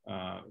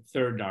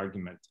third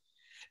argument.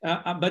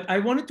 But I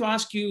wanted to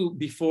ask you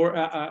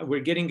before, we're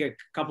getting a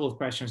couple of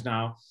questions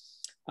now,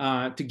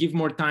 to give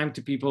more time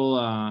to people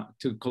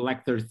to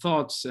collect their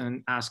thoughts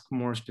and ask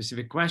more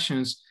specific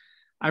questions.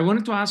 I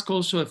wanted to ask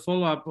also a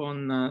follow-up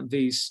on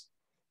this.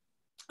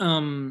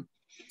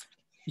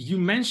 You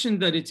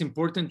mentioned that it's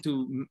important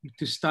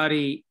to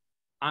study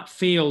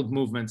failed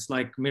movements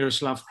like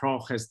Miroslav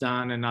Hroch has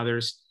done and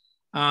others,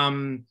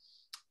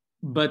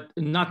 but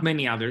not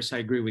many others. I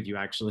agree with you,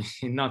 actually,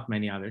 not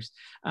many others.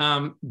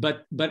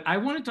 But I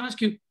wanted to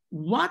ask you,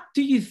 what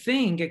do you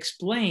think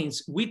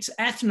explains which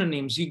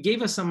ethnonyms? You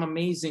gave us some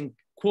amazing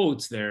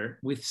quotes there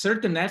with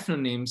certain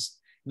ethnonyms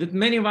that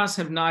many of us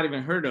have not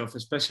even heard of,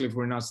 especially if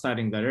we're not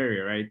studying that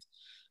area, right?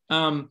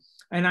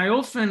 And I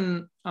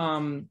often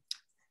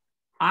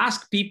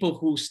ask people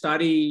who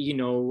study,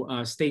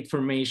 state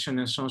formation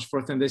and so on and so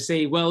forth, and they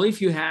say, well,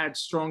 if you had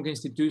strong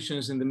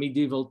institutions in the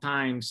medieval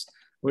times,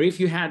 or if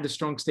you had the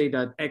strong state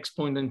at X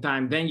point in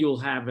time, then you'll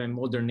have a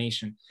modern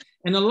nation,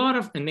 and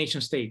a nation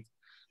state.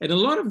 And a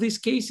lot of these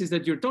cases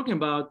that you're talking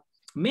about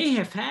may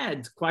have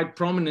had quite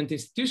prominent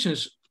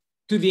institutions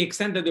to the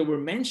extent that they were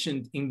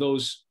mentioned in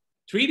those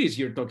treaties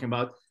you're talking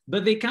about,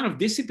 but they kind of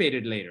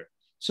dissipated later.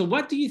 So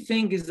what do you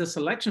think is the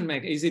selection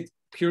mechanism? Is it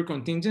pure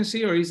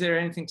contingency, or is there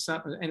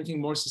anything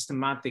more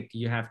systematic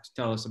you have to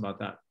tell us about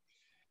that?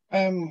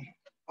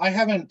 I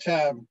haven't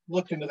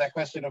looked into that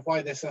question of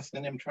why this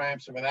ethnonym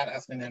triumphs over that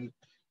ethnonym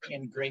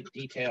in great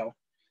detail,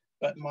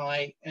 but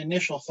my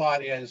initial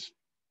thought is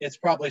it's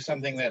probably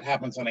something that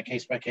happens on a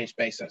case-by-case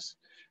basis.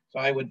 So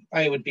I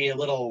would be a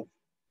little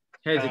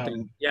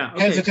hesitant,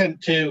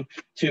 hesitant to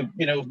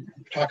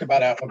talk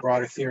about a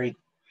broader theory.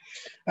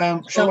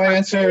 Shall I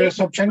answer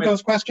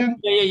Sobchenko's question?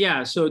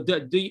 Yeah. So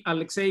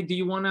Alexei, do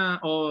you want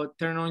to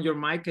turn on your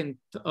mic, and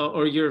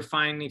or you're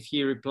fine if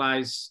he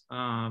replies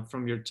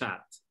from your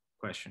chat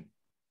question?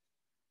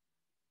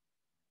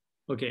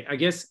 Okay, I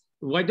guess,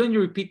 why don't you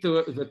repeat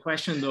the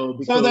question though?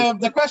 So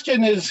the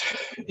question is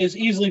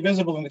easily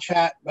visible in the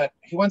chat, but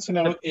he wants to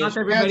know, is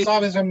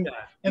Panslavism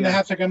in the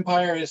Habsburg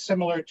Empire is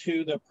similar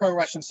to the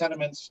pro-Russian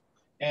sentiments,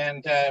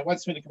 and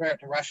wants me to compare it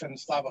to Russian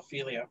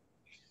Slavophilia.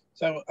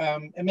 So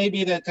it may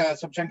be that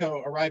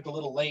Sobchenko arrived a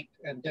little late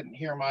and didn't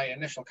hear my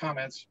initial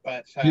comments,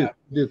 but I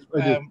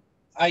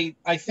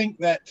think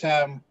that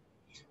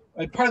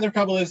part of the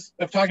trouble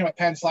of talking about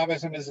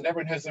Panslavism is that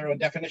everyone has their own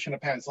definition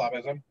of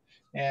Panslavism.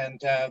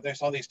 And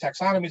there's all these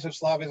taxonomies of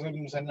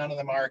Slavisms, and none of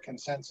them are a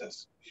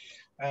consensus.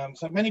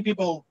 So many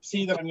people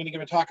see that I'm going to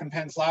give a talk on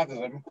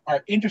Panslavism,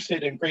 are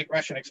interested in Great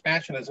Russian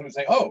expansionism and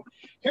say, oh,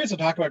 here's a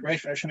talk about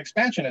Great Russian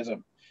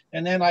expansionism.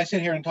 And then I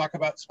sit here and talk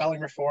about spelling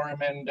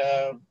reform and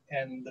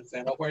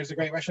say, well, where's the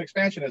Great Russian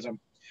expansionism?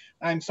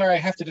 I'm sorry, I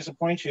have to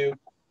disappoint you.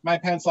 My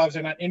Panslavs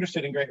are not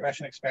interested in Great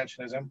Russian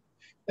expansionism.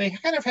 They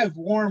kind of have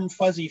warm,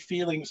 fuzzy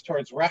feelings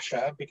towards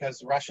Russia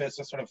because Russia is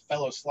a sort of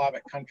fellow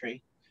Slavic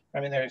country.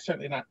 I mean, they're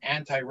certainly not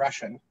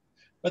anti-Russian.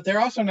 But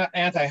they're also not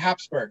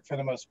anti-Habsburg for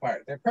the most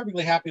part. They're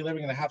perfectly happy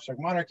living in the Habsburg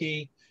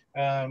monarchy.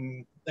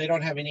 They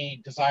don't have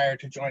any desire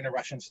to join a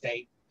Russian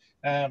state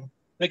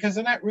because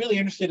they're not really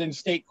interested in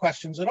state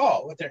questions at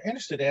all. What they're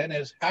interested in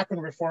is how can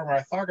we reform our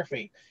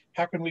orthography?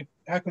 How can we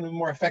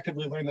more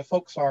effectively learn the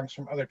folk songs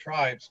from other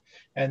tribes?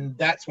 And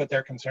that's what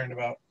they're concerned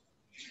about.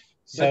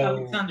 So, but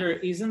Alexander,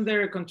 isn't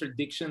there a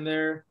contradiction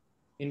there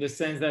in the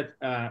sense that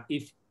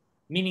we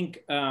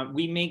make,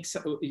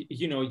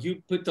 you know,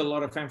 you put a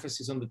lot of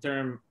emphasis on the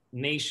term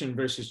nation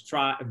versus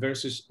tribe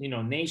versus, you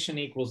know, nation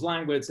equals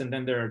language, and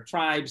then there are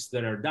tribes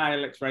that are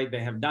dialects, right? They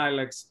have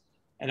dialects,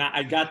 and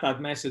I got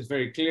that message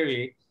very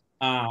clearly,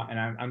 and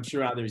I'm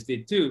sure others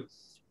did too.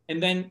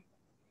 And then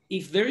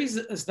if there is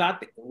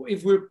that,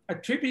 if we're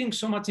attributing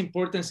so much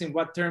importance in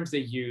what terms they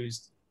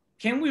used,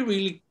 can we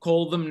really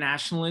call them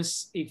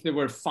nationalists if they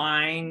were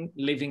fine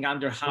living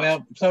under Habsburg?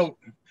 Well, so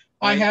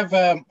I have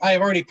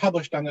already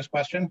published on this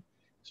question,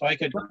 so I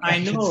could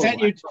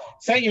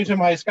send you to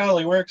my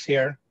scholarly works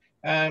here.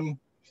 The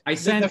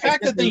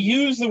fact that they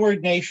use the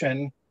word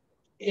nation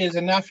is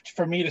enough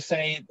for me to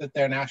say that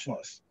they're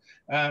nationalists.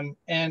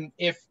 And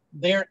if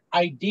their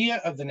idea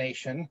of the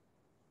nation,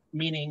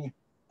 meaning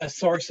a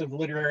source of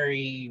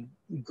literary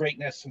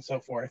greatness and so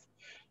forth,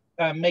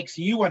 makes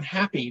you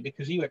unhappy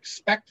because you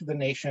expect the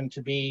nation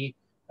to be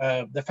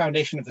the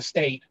foundation of the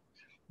state,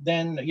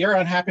 then your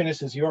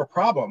unhappiness is your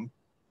problem,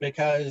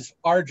 because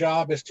our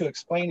job is to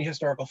explain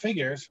historical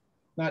figures,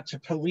 not to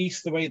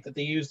police the way that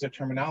they use their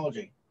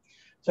terminology.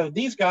 So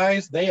these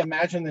guys, they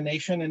imagine the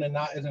nation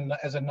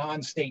as a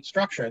non-state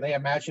structure. They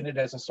imagine it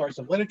as a source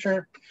of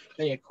literature.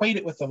 They equate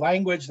it with the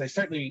language. They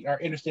certainly are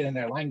interested in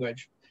their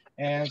language.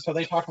 And so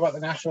they talk about the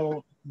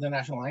national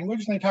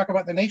language, and they talk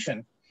about the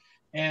nation.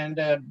 And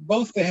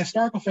both the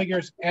historical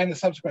figures and the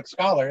subsequent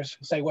scholars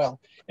say, well,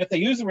 if they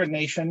use the word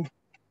nation,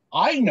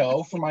 I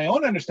know from my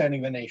own understanding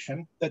of the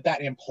nation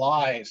that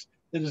implies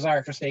the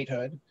desire for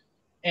statehood.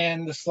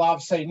 And the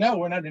Slavs say, no,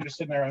 we're not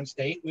interested in our own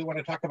state. We want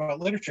to talk about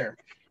literature.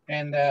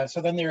 And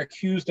so then they're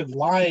accused of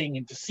lying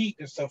and deceit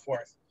and so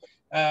forth.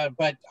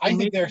 But I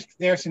think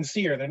they're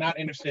sincere. They're not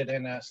interested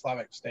in a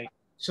Slavic state.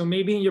 So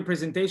maybe in your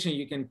presentation,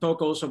 you can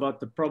talk also about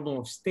the problem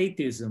of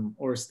statism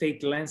or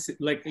state lens.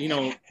 Like, you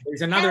know,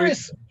 there's another...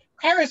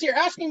 Harris, you're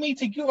asking me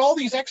to do all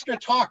these extra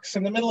talks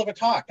in the middle of a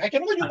talk. I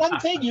can only do one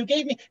thing. You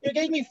gave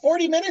me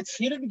 40 minutes.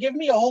 You didn't give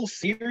me a whole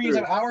series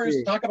of hours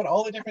to talk about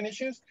all the different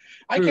issues.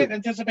 I can't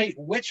anticipate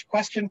which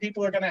question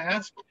people are going to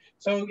ask.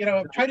 So, you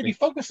know, try to be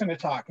focused in the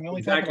talk and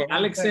only talk about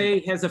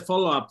Alexei has a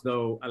follow-up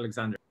though,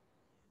 Alexander.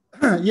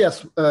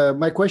 Yes,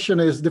 my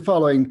question is the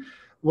following.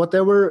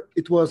 Whatever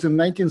it was in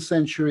 19th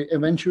century,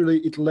 eventually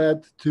it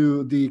led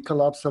to the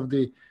collapse of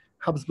the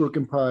Habsburg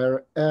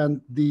Empire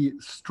and the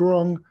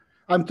strong,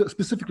 I'm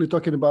specifically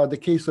talking about the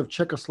case of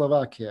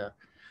Czechoslovakia,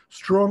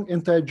 strong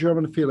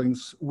anti-German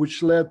feelings,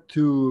 which led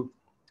to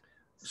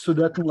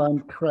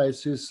Sudetenland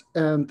crisis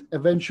and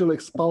eventual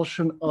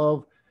expulsion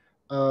of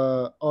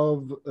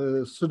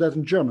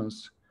Sudeten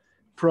Germans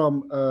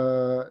from,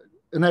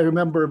 and I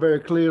remember very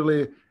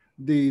clearly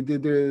the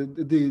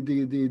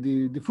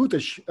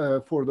footage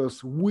for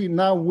those. We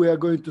are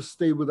going to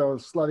stay with our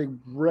Slavic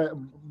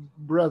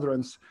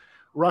brethren,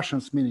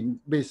 Russians meaning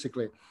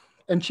basically,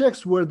 and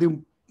Czechs were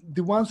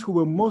the ones who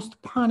were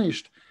most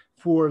punished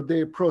for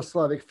their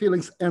pro-Slavic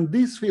feelings, and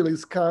these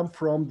feelings come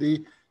from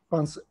the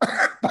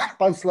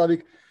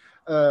Pan-Slavic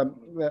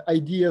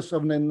ideas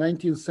of the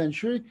 19th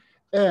century.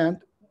 And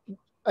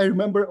I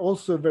remember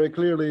also very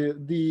clearly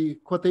the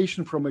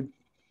quotation from an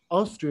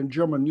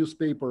Austrian-German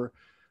newspaper,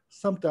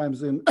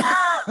 sometimes in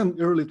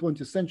early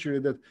 20th century,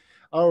 that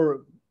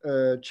our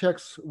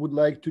Czechs would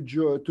like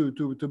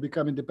to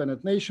become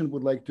independent nation,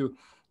 would like to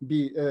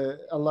be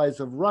allies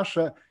of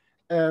Russia,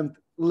 and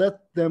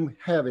let them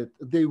have it.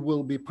 They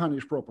will be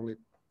punished properly.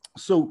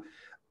 So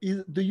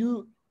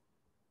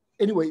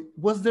anyway,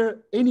 was there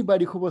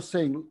anybody who was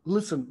saying,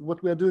 listen,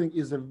 what we are doing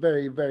is a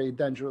very, very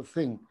dangerous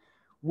thing.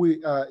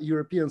 We are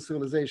European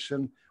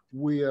civilization.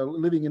 We are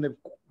living in a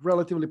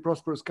relatively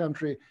prosperous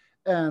country.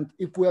 And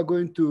if we are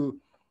going to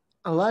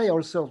ally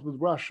ourselves with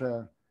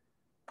Russia,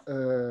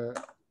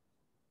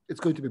 it's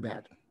going to be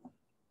bad.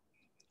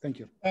 Thank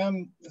you.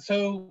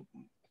 So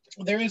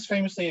there is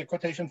famously a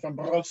quotation from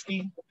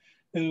Borovsky,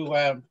 who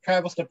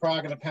travels to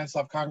Prague in a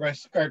Panslav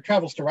Congress, or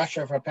travels to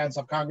Russia for a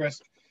Panslav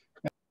Congress.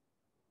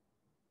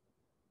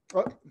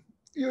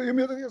 You're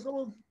muted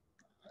yourself.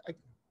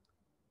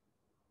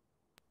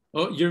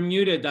 Oh, you're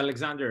muted,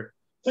 Alexander.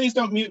 Please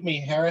don't mute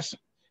me, Harris.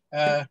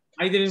 I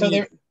didn't. So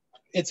there,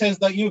 it says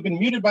that you've been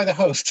muted by the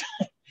host.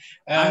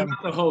 I'm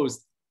not the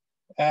host.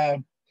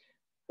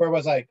 where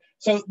was I?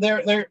 So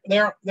there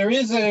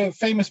is a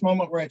famous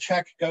moment where a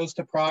Czech goes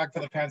to Prague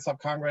for the Panslav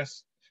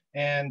Congress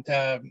and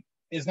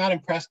is not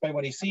impressed by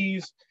what he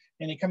sees.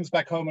 And he comes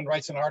back home and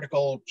writes an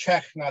article,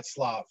 Czech, not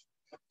Slav.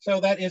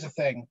 So that is a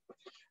thing.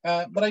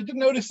 But I did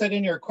notice that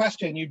in your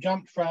question, you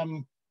jumped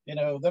from, the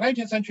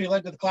 19th century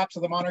led to the collapse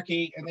of the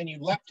monarchy, and then you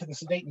leapt to the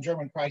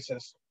Sudeten-German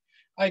crisis.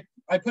 I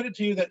put it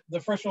to you that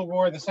the First World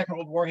War and the Second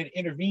World War had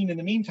intervened in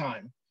the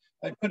meantime.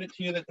 I put it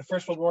to you that the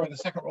First World War and the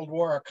Second World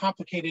War are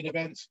complicated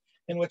events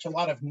in which a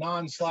lot of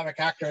non-Slavic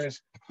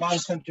actors,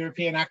 non-Central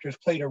European actors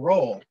played a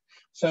role.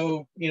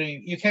 So,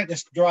 you can't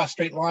just draw a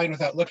straight line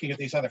without looking at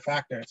these other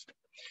factors.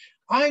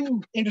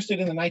 I'm interested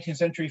in the 19th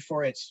century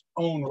for its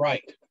own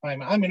right.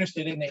 I'm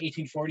interested in the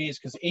 1840s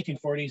because the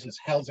 1840s is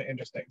hell's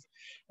interesting.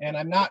 And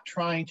I'm not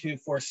trying to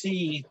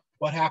foresee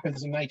what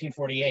happens in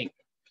 1948.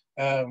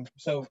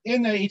 So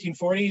in the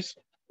 1840s,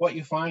 what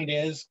you find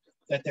is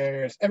that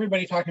there's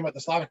everybody talking about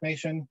the Slavic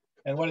nation.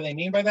 And what do they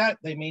mean by that?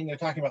 They mean they're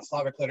talking about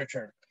Slavic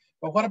literature.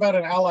 But what about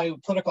an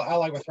political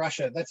ally with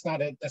Russia? That's not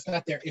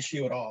their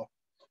issue at all.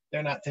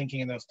 They're not thinking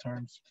in those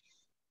terms.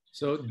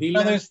 So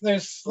Dylan,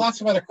 there's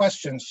lots of other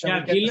questions.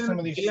 Shall we get to some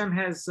of these? Dylan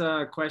has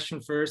a question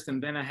first,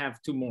 and then I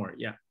have two more.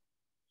 Yeah.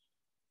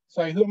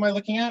 Sorry, who am I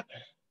looking at?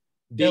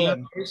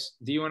 Dylan.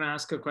 Do you want to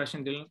ask a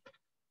question, Dylan?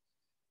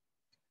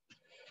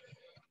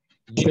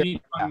 You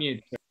need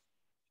to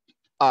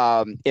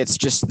unmute. It's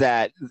just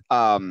that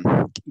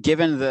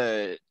given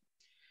the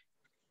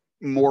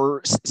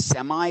more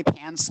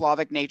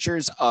semi-pan-Slavic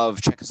natures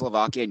of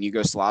Czechoslovakia and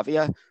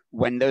Yugoslavia,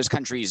 when those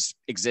countries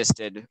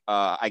existed,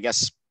 I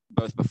guess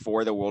both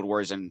before the World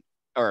Wars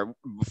or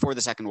before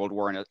the Second World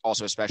War and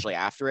also especially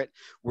after it,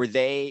 were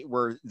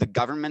the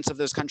governments of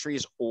those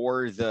countries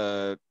or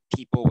the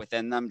people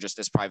within them, just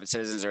as private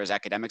citizens or as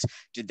academics,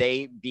 did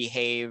they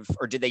behave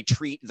or did they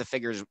treat the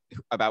figures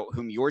about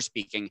whom you're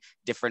speaking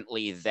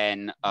differently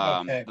than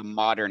the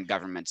modern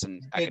governments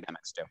and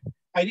academics do?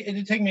 It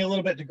did take me a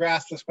little bit to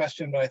grasp this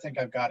question, but I think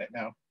I've got it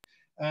now.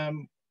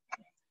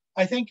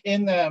 I think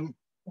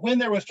when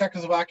there was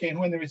Czechoslovakia and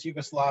when there was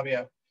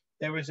Yugoslavia,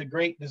 there was a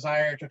great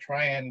desire to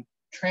try and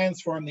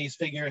transform these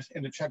figures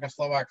into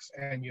Czechoslovaks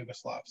and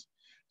Yugoslavs.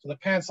 So the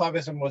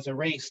Panslavism was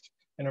erased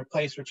and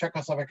replaced with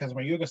Czechoslovacism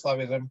or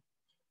Yugoslavism,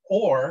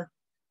 or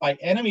by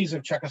enemies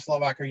of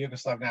Czechoslovak or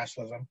Yugoslav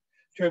nationalism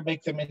to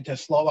make them into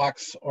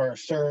Slovaks or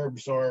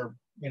Serbs or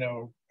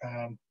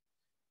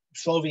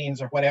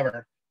Slovenes or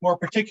whatever, more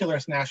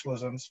particularist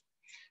nationalisms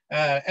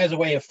as a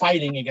way of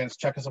fighting against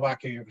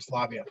Czechoslovakia or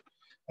Yugoslavia,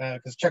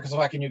 because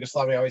Czechoslovakia and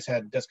Yugoslavia always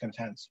had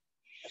discontents.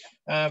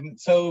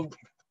 So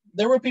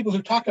there were people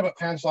who talked about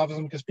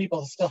Panslavism because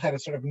people still had a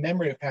sort of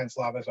memory of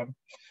Panslavism,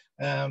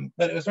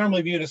 but it was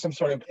normally viewed as some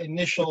sort of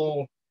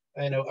initial,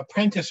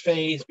 apprentice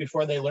phase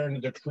before they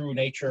learned the true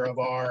nature of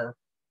our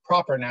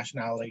proper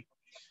nationality.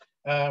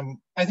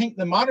 I think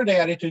the modern day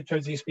attitude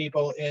towards these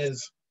people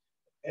is,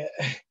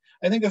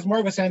 I think there's more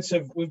of a sense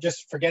of we're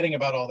just forgetting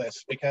about all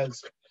this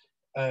because,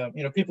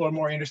 people are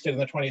more interested in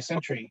the 20th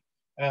century.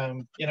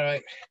 I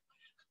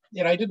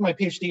did my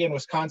PhD in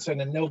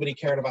Wisconsin and nobody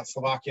cared about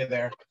Slovakia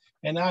there.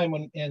 And now I'm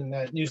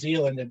in New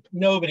Zealand and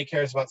nobody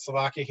cares about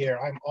Slovakia here.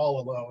 I'm all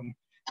alone.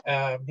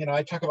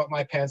 I talk about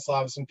my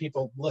Panslavs and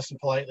people listen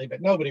politely,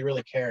 but nobody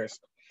really cares.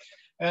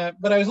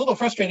 But I was a little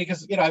frustrated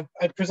because, I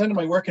presented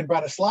my work in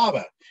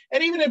Bratislava.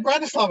 And even in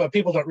Bratislava,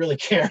 people don't really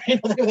care.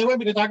 They want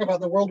me to talk about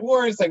the world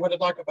wars. They want to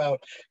talk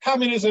about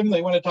communism.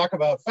 They want to talk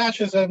about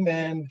fascism.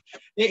 And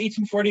the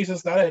 1840s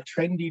is not a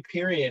trendy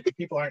period.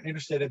 People aren't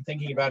interested in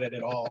thinking about it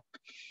at all.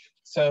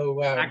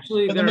 So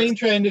actually, but the main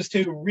trend is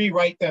to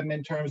rewrite them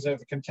in terms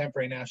of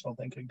contemporary national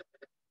thinking.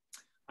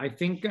 I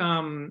think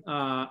Andrea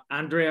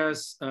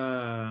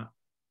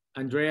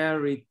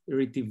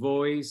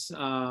Ritivoy's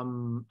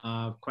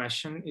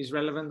question is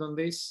relevant on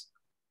this.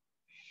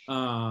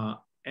 I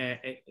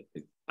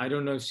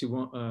don't know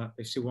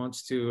if she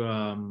wants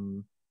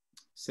to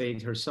say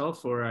it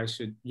herself or I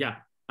should. Yeah.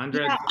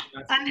 Andrea, yeah,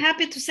 I'm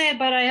happy to say it,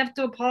 but I have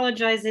to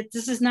apologize that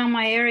this is not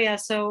my area.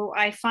 So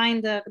I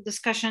find the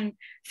discussion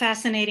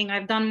fascinating.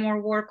 I've done more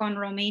work on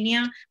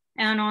Romania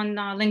and on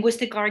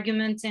linguistic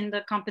arguments in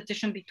the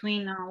competition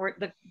between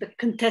the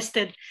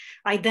contested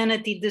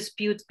identity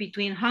disputes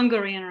between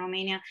Hungary and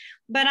Romania.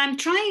 But I'm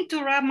trying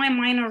to wrap my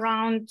mind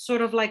around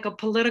sort of like a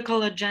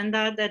political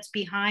agenda that's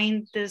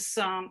behind this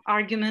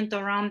argument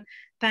around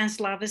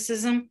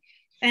Panslavicism.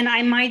 And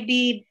I might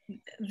be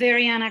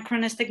very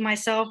anachronistic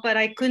myself, but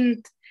I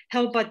couldn't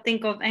help but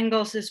think of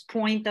Engels's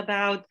point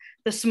about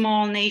the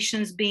small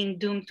nations being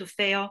doomed to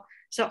fail.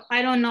 So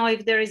I don't know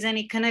if there is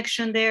any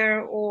connection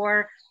there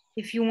or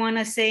if you want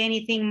to say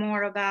anything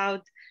more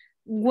about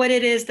what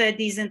it is that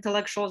these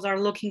intellectuals are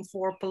looking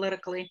for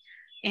politically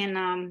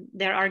in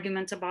their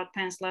arguments about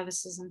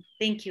Panslavicism.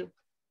 Thank you.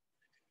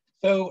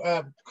 So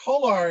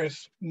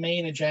Kollár's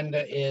main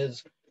agenda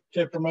is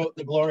to promote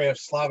the glory of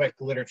Slavic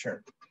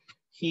literature.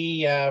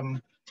 He's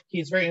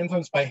very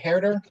influenced by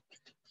Herder.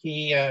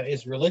 He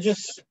is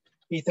religious.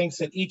 He thinks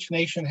that each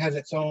nation has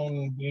its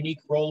own unique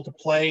role to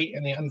play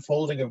in the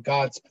unfolding of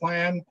God's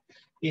plan.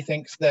 He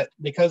thinks that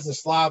because the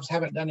Slavs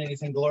haven't done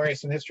anything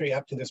glorious in history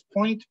up to this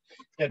point,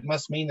 it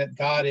must mean that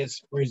God is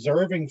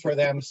reserving for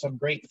them some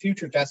great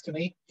future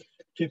destiny.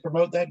 To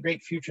promote that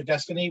great future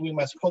destiny, we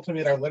must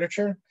cultivate our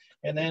literature.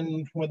 And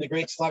then when the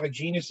great Slavic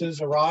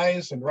geniuses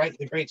arise and write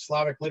the great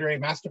Slavic literary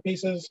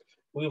masterpieces,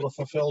 we will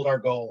fulfill our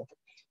goal.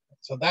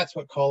 So that's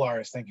what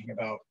Kollár is thinking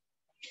about.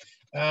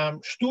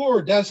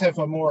 Štúr does have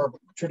a more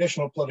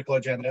traditional political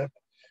agenda.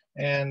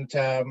 And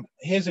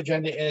his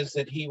agenda is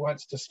that he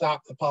wants to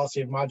stop the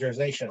policy of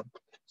Magyarization.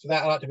 So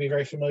that ought to be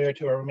very familiar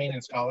to a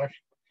Romanian scholar,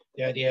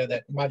 the idea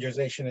that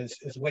Magyarization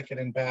is wicked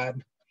and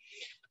bad.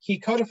 He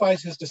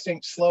codifies his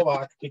distinct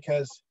Slovak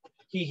because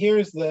he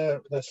hears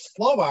the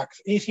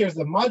Slovaks, he hears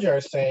the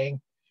Magyars saying,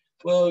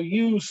 well,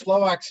 you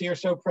Slovaks here are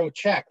so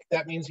pro-Czech,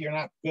 that means you're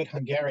not good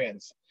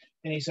Hungarians.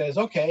 And he says,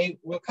 okay,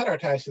 we'll cut our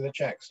ties to the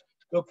Czechs.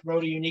 We'll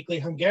promote a uniquely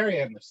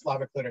Hungarian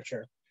Slavic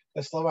literature.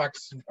 The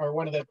Slovaks are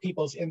one of the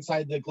peoples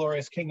inside the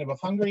glorious kingdom of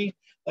Hungary.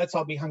 Let's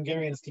all be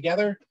Hungarians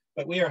together,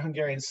 but we are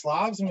Hungarian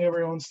Slavs and we have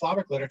our own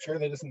Slavic literature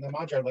that isn't the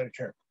Magyar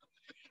literature.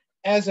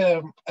 As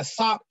a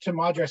sop to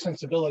Magyar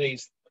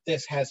sensibilities,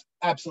 this has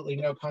absolutely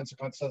no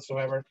consequence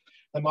whatsoever.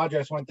 The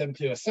Magyars want them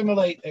to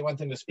assimilate. They want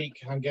them to speak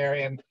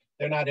Hungarian.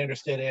 They're not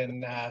interested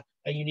in a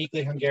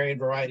uniquely Hungarian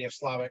variety of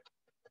Slavic.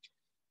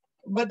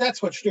 But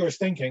that's what Štúr is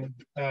thinking.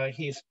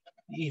 He's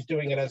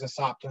doing it as a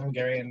sop to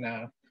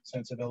Hungarian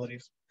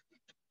sensibilities.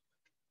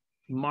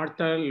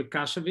 Marta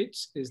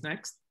Lukasiewicz is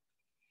next.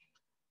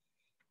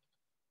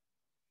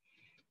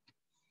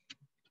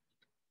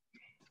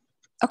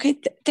 Okay,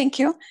 thank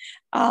you.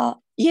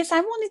 Yes,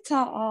 I wanted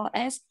to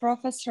ask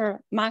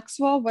Professor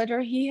Maxwell whether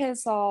he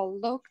has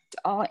looked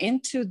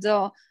into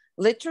the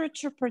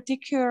literature,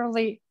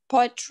 particularly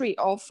poetry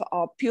of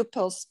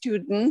pupil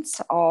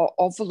students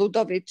of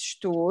Ľudovít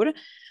Štúr,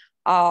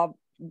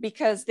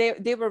 because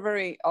they were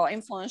very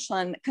influential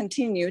and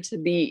continue to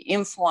be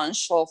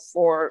influential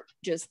for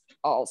just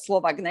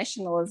Slovak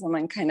nationalism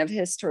and kind of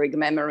historic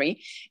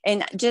memory.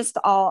 And just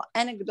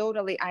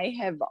anecdotally, I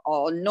have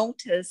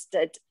noticed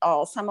that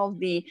some of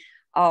the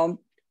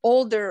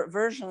older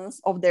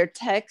versions of their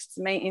texts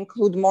may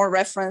include more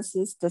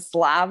references to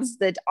Slavs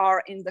that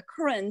are in the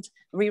current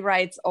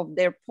rewrites of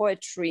their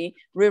poetry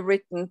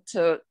rewritten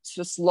to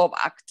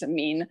Slovak to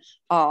mean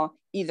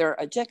either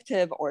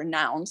adjective or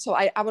noun. So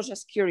I was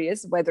just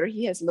curious whether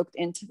he has looked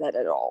into that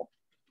at all.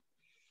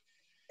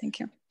 Thank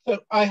you.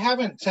 So I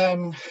haven't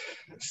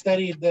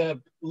studied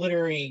the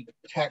literary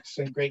texts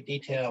in great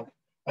detail.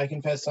 I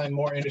confess I'm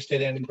more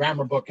interested in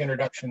grammar book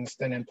introductions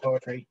than in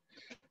poetry.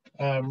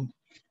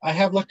 I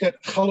have looked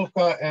at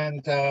Chalupa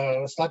and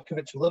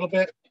Sladkovich a little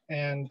bit,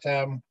 and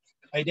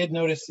I did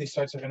notice these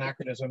sorts of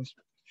anachronisms.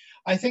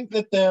 I think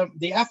that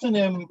the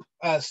ethnonym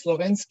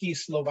Slovenský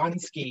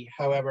Slovanský,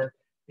 however,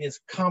 is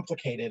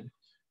complicated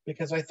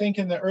because I think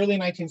in the early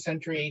 19th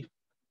century,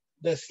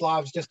 the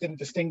Slavs just didn't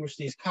distinguish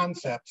these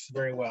concepts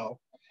very well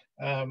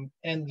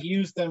and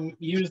used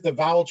the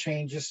vowel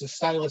changes as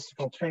stylistic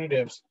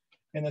alternatives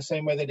in the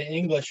same way that in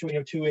English, we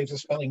have two ways of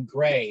spelling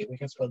gray. We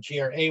can spell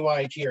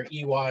G-R-A-Y,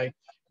 G-R-E-Y, and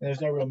there's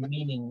no real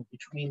meaning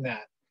between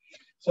that.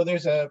 So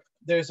there's a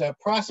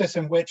process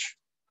in which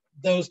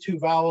those two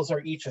vowels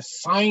are each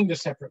assigned a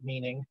separate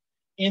meaning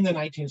in the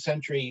 19th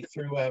century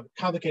through a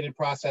complicated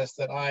process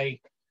that I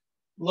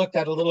looked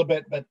at a little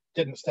bit, but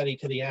didn't study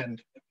to the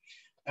end.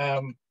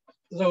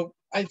 So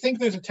I think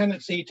there's a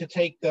tendency to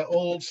take the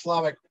old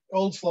Slovak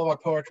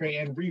poetry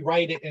and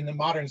rewrite it in the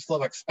modern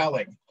Slovak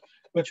spelling,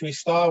 which we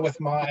saw with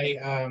my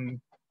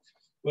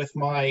the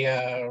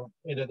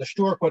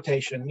Štúr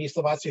quotation, Mi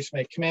Slováci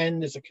sme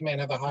kmen, is a kmen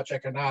have a hot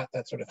check or not,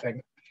 that sort of thing.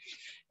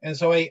 And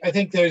so I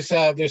think there's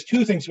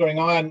two things going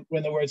on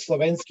when the word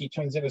Slovenský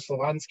turns into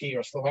Slovanský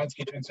or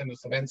Slovanský turns into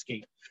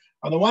Slovenský.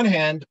 On the one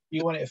hand,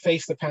 you want to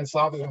efface the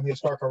Panslavism from the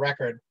historical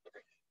record.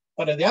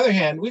 But on the other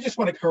hand, we just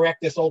want to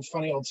correct this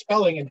funny old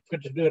spelling and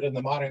do it in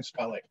the modern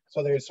spelling.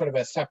 So there's sort of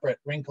a separate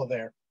wrinkle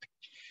there.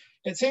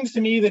 It seems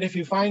to me that if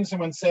you find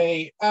someone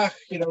say,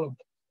 lubim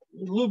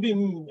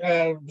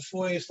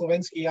svoj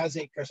slovenský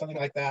jazyk or something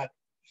like that,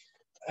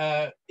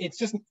 it's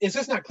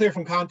just not clear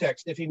from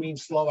context if he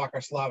means Slovak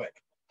or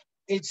Slavic.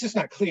 It's just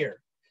not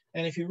clear.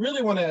 And if you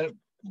really want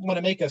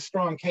to make a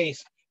strong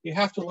case, you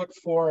have to look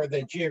for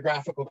the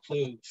geographical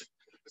clues.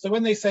 So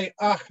when they say,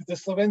 the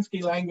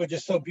Slovenský language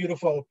is so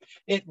beautiful,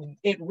 it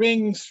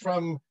rings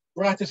from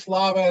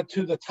Bratislava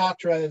to the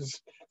Tatras,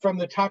 from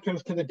the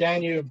Tatras to the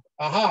Danube.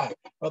 Aha,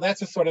 well,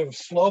 that's a sort of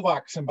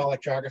Slovak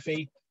symbolic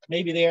geography.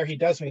 Maybe there he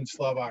does mean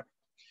Slovak.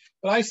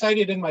 But I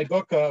cited in my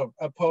book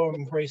a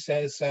poem where he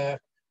says, the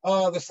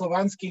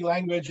Slovanský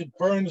language, it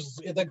burns,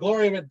 the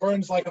glory of it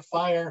burns like a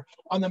fire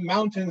on the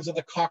mountains of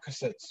the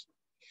Caucasus.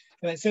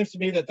 And it seems to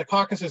me that the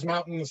Caucasus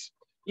Mountains,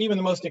 even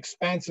the most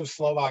expansive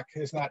Slovak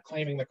is not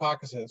claiming the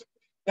Caucasus.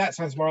 That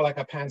sounds more like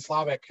a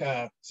Pan-Slavic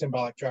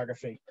symbolic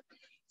geography.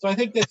 So I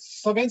think that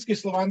Slovenský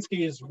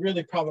Slovanský is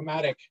really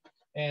problematic,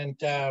 and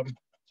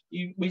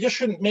we just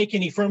shouldn't make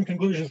any firm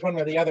conclusions one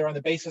way or the other on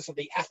the basis of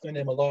the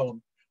ethnonym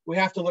alone. We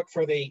have to look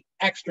for the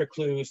extra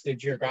clues, the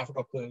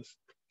geographical clues.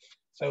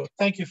 So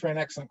thank you for an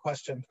excellent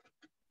question.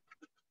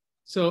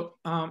 So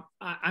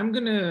I'm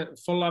going to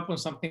follow up on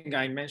something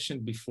I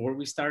mentioned before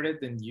we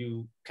started, and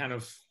you kind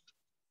of,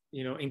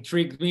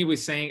 intrigued me with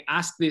saying,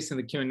 ask this in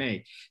the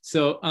Q&A.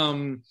 So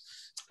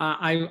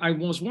I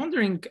was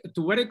wondering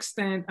to what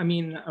extent, I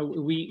mean,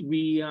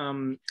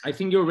 I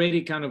think you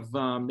already kind of,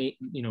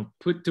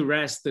 put to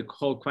rest the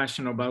whole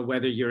question about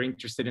whether you're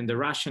interested in the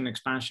Russian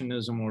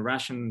expansionism or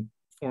Russian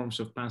forms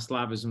of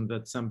Panslavism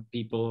that some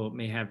people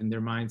may have in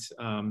their minds.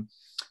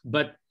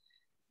 But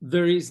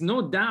there is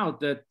no doubt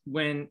that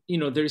when,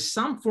 there's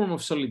some form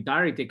of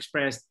solidarity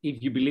expressed,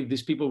 if you believe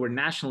these people were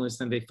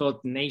nationalists and they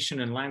thought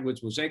nation and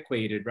language was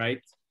equated,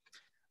 right?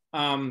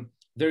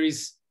 There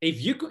is,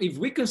 if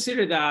we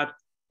consider that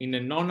in a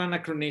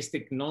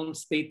non-anachronistic,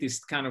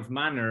 non-statist kind of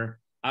manner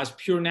as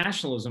pure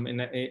nationalism,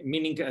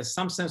 meaning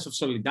some sense of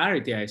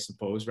solidarity, I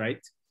suppose,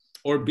 right?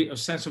 Or a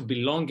sense of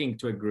belonging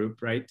to a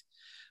group, right?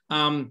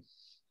 And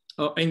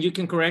you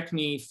can correct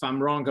me if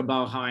I'm wrong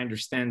about how I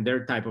understand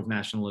their type of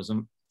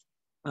nationalism.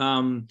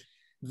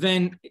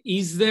 Then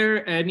is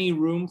there any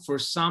room for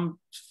some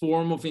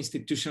form of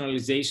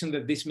institutionalization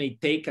that this may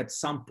take at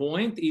some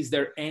point? Is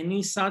there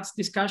any such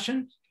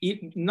discussion?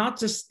 Not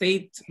just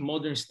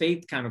modern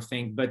state kind of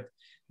thing, but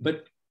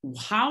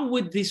how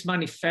would this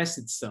manifest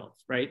itself,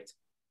 right?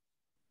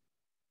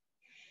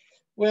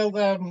 Well,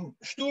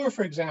 Štúr,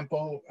 for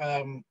example,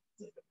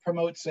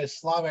 promotes a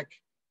Slovak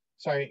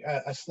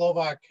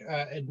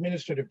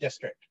administrative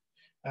district.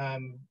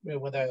 When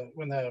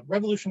the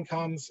revolution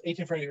comes,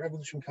 1848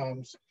 revolution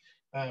comes,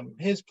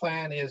 his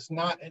plan is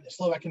not a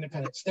Slovak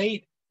independent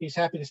state. He's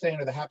happy to stay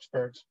under the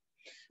Habsburgs,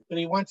 but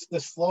he wants the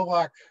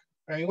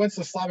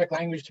Slavic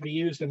language to be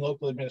used in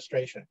local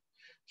administration.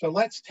 So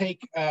let's take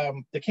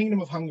the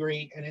Kingdom of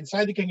Hungary, and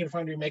inside the Kingdom of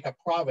Hungary make a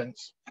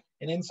province,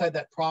 and inside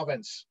that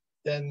province,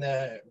 then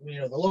the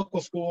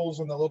local schools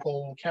and the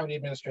local county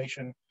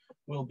administration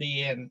will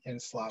be in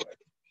Slavic.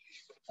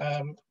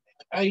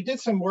 I did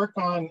some work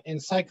on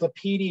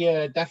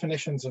encyclopedia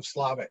definitions of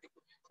Slavic.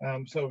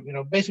 So,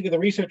 basically the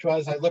research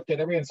was, I looked at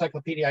every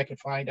encyclopedia I could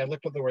find. I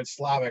looked at the word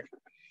Slavic,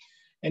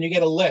 and you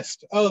get a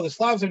list. Oh, the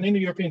Slavs are an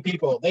Indo-European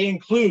people. They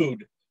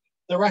include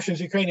the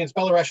Russians, Ukrainians,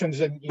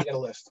 Belarusians, and you get a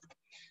list.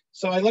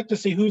 So I looked to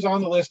see who's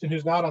on the list and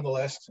who's not on the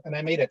list, and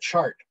I made a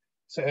chart.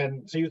 So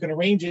you can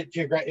arrange it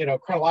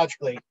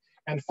chronologically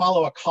and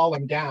follow a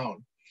column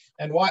down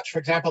and watch, for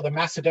example, the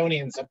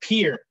Macedonians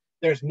appear.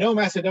 There's no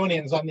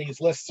Macedonians on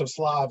these lists of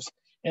Slavs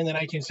in the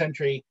 19th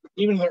century.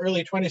 Even in the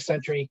early 20th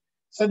century,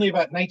 suddenly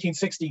about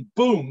 1960,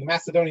 boom, the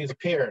Macedonians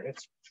appear.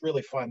 It's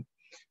really fun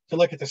to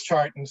look at this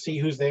chart and see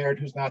who's there and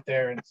who's not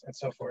there and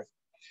so forth.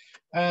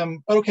 But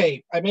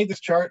okay, I made this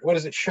chart. What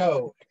does it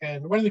show?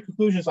 And one of the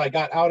conclusions I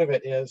got out of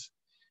it is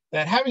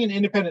that having an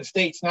independent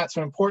state is not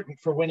so important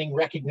for winning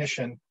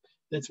recognition.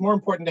 It's more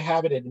important to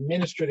have an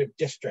administrative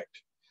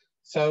district.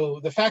 So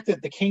the fact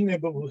that the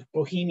Kingdom of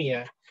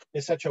Bohemia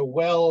is such a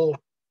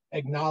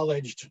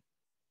well-acknowledged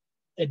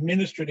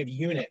administrative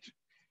unit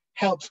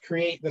helps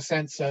create the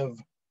sense of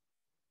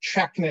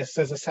Czechness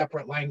as a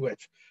separate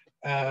language.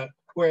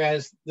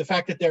 Whereas the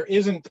fact that there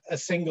isn't a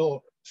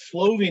single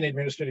Slovene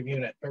administrative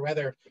unit, but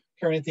rather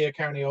Carinthia,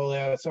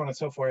 Carniola, so on and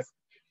so forth,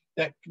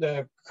 that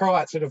the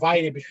Croats are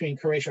divided between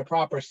Croatia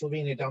proper,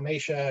 Slovenia,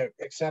 Dalmatia,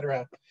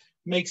 etc.,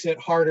 makes it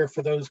harder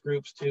for those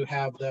groups to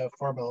have the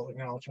formal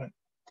acknowledgement.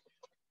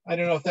 I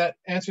don't know if that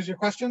answers your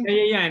question.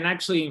 Yeah. And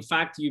actually, in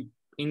fact, you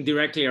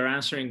indirectly are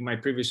answering my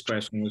previous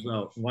question as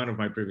well, one of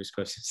my previous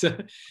questions.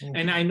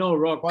 And I know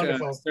Rock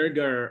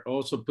Sturger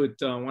also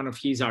put one of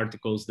his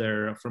articles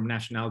there from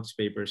Nationalities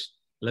Papers.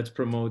 Let's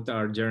promote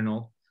our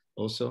journal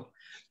also.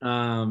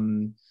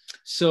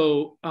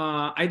 So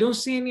I don't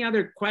see any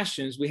other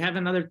questions. We have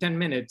another 10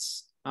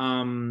 minutes.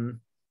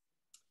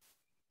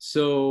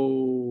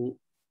 So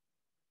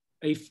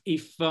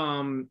if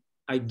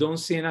I don't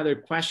see another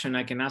question,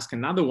 I can ask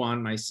another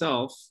one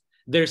myself.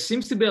 There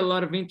seems to be a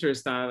lot of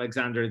interest,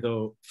 Alexander,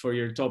 though, for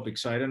your topic.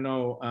 So I don't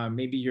know,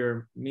 maybe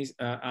you're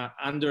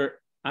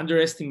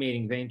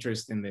underestimating the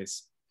interest in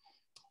this.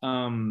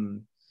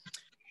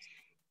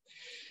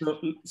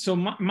 So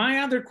my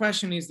other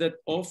question is that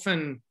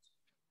often,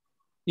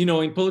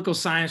 in political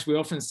science, we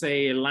often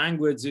say a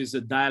language is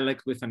a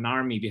dialect with an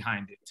army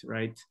behind it,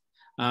 right?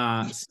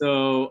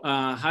 So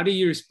how do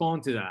you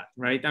respond to that,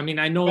 right? I mean,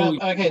 I know. Well,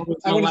 okay,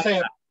 I want to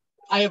say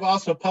I have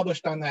also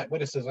published on that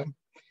witticism.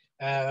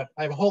 I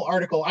have a whole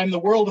article. I'm the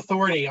world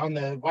authority on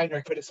the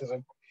Weinreich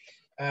witticism.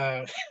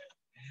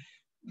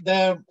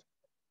 The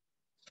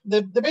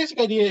basic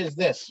idea is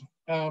this.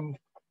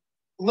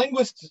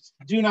 Linguists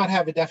do not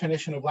have a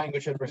definition of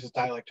languagehood versus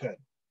dialecthood.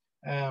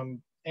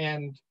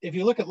 And if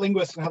you look at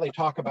linguists and how they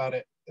talk about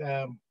it,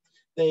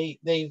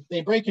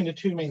 they break into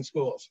two main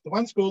schools. The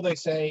one school, they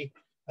say,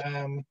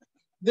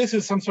 this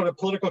is some sort of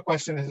political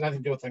question that has nothing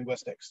to do with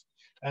linguistics.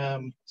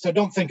 So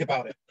don't think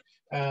about it.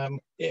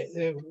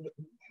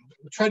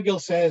 Treadgill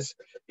says,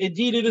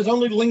 indeed, it is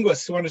only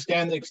linguists who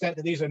understand the extent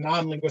that these are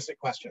non-linguistic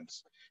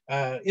questions.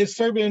 Is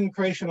Serbian,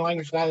 Croatian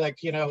language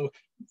dialect,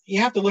 you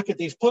have to look at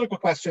these political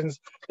questions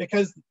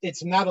because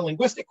it's not a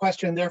linguistic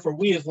question. Therefore,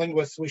 we as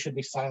linguists, we should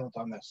be silent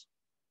on this.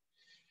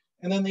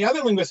 And then the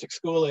other linguistic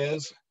school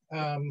is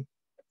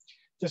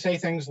to say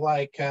things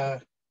like,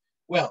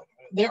 well,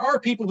 there are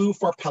people who,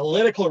 for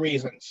political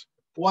reasons,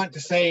 want to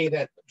say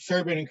that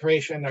Serbian and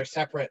Croatian are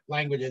separate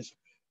languages,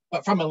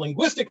 but from a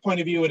linguistic point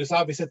of view, it is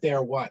obvious that they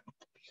are one.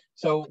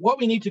 So what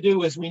we need to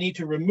do is we need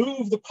to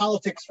remove the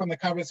politics from the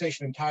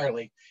conversation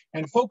entirely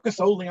and focus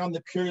only on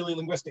the purely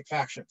linguistic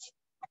factions.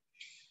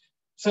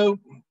 So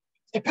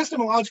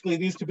epistemologically,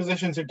 these two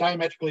positions are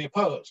diametrically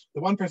opposed.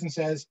 The one person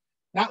says,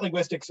 not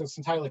linguistics, it's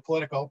entirely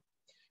political.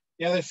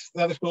 The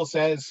other school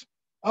says,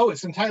 oh,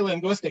 it's entirely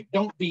linguistic,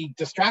 don't be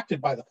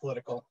distracted by the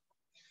political.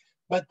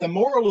 But the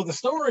moral of the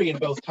story in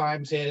both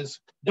times is,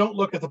 don't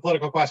look at the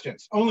political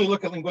questions, only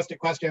look at linguistic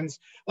questions.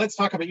 Let's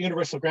talk about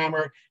universal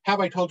grammar. Have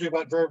I told you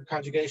about verb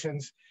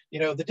conjugations? You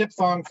know, the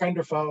diphthong, friend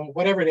or foe,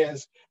 whatever it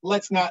is,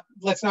 let's not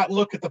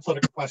look at the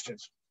political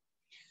questions.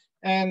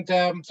 And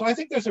so I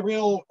think there's a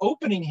real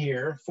opening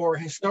here for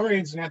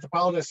historians and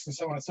anthropologists and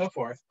so on and so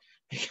forth,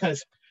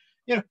 because,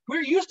 you know,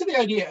 we're used to the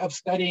idea of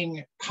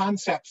studying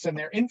concepts and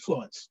their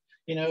influence.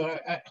 You know,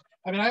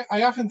 I mean,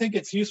 I often think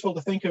it's useful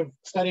to think of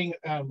studying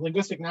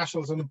linguistic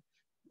nationalism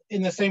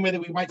in the same way that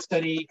we might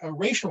study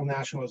racial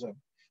nationalism.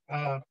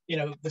 You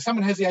know,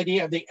 someone has the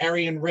idea of the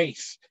Aryan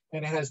race,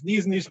 and it has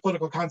these and these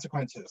political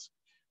consequences.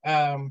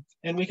 And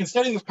we can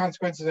study those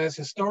consequences as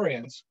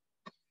historians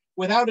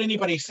without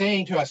anybody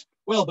saying to us,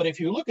 well, but if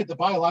you look at the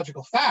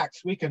biological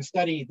facts, we can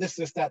study this,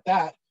 this, that,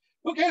 that.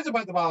 Who cares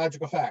about the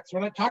biological facts?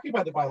 We're not talking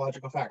about the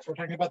biological facts. We're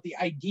talking about the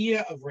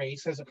idea of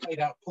race as it played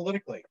out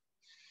politically.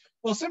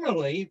 Well,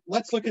 similarly,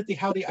 let's look at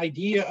how the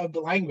idea of the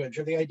language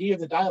or the idea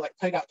of the dialect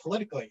played out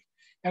politically.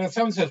 And if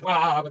someone says,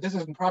 wow, but this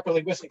isn't proper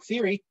linguistic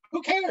theory,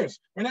 who cares?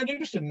 We're not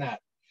interested in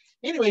that.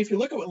 Anyway, if you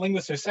look at what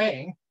linguists are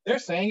saying, they're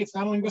saying it's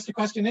not a linguistic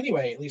question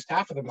anyway, at least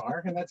half of them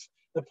are, and that's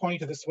the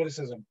point of this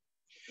witticism.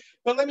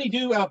 But let me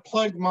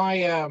plug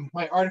my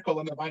my article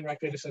on the binary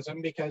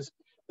criticism, because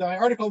the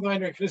article on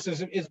binary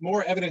criticism is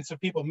more evidence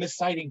of people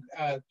misciting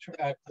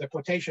the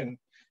quotation,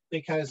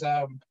 because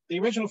the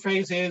original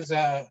phrase is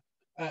a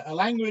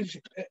language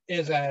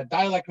is a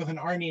dialect with an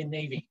army and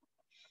navy.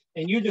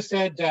 And you just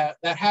said that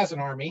has an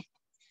army.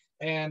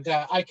 And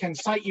I can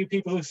cite you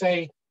people who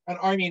say an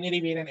army and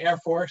navy and an air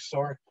force,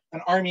 or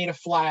an army and a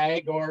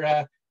flag,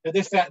 or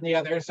this, that, and the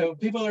other. So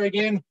people are,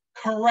 again,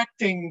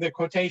 correcting the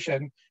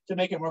quotation to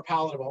make it more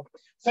palatable.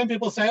 Some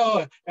people say,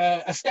 oh,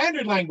 a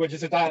standard language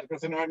is a dialect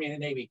with an army and a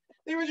navy.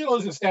 The original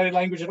isn't a standard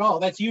language at all.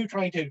 That's you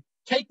trying to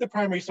take the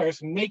primary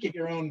source and make it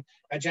your own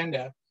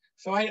agenda.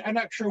 So I'm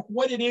not sure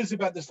what it is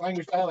about this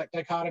language dialect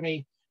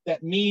dichotomy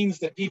that means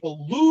that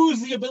people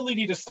lose the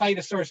ability to cite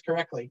a source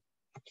correctly.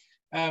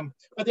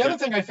 But the other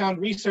thing I found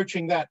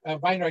researching that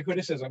binary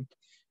criticism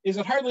is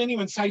that hardly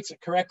anyone cites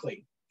it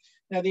correctly.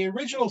 Now, the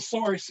original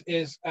source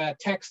is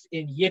text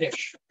in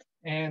Yiddish.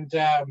 And,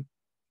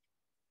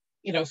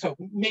 you know, so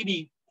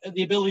maybe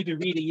the ability to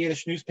read a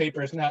Yiddish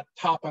newspaper is not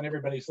top on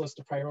everybody's list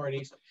of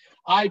priorities.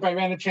 I, by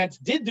random chance,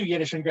 did do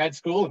Yiddish in grad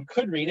school and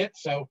could read it,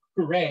 so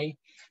hooray.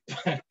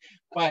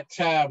 But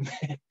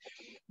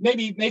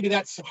maybe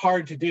that's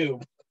hard to do.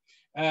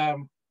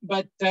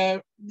 But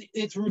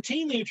it's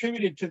routinely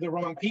attributed to the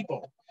wrong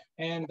people.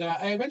 And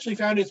I eventually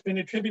found it's been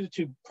attributed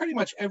to pretty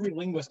much every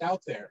linguist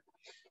out there.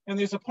 And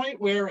there's a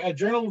point where a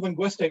journal of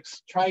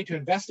linguistics tried to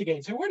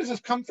investigate, so where does this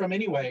come from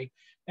anyway?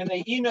 And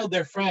they emailed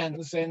their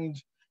friends and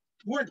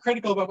weren't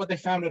critical about what they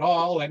found at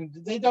all. And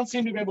they don't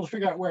seem to be able to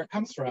figure out where it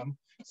comes from.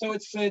 So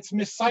it's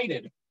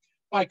miscited.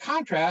 By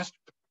contrast,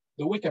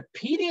 the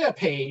Wikipedia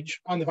page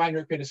on the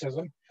binary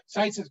criticism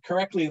cites it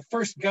correctly the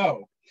first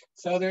go.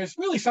 So there's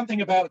really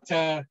something about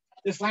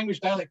this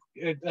language dialect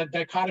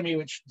dichotomy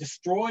which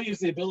destroys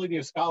the ability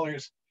of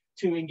scholars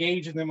to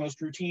engage in the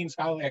most routine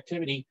scholarly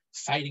activity,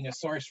 citing a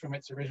source from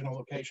its original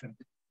location.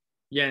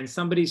 Yeah, and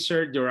somebody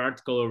shared your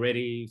article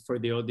already for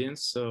the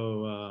audience,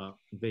 so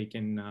they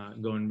can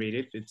go and read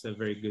it. It's a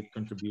very good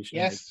contribution.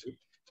 Yes.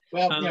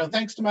 Well, you know,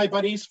 thanks to my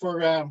buddies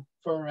for I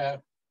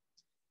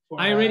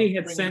already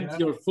had sent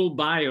your full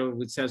bio,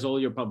 which has all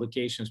your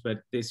publications, but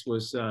this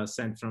was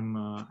sent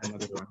from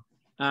another one.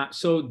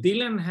 So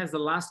Dylan has the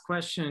last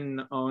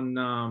question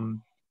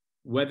on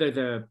whether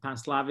the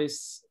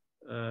Panslavs,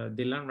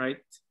 Dylan, right?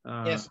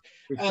 Yes,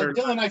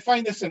 Dylan, I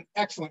find this an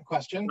excellent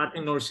question,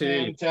 and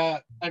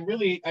I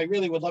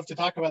really would love to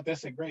talk about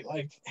this at great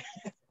length.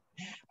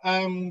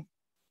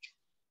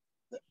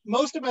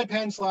 Most of my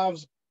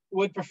Panslavs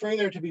would prefer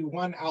there to be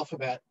one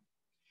alphabet,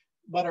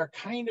 but are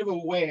kind of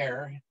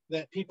aware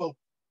that people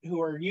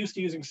who are used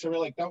to using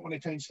Cyrillic don't want to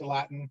change to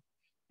Latin,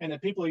 and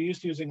that people who are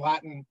used to using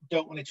Latin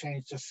don't want to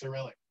change to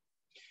Cyrillic.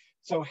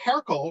 So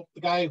Herkel,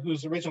 the guy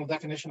whose original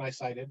definition I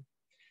cited,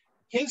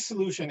 his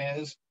solution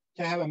is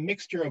to have a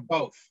mixture of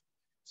both.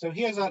 So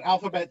he has an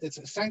alphabet that's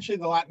essentially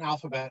the Latin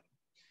alphabet,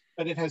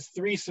 but it has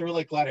 3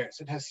 Cyrillic letters.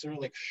 It has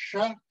Cyrillic sh,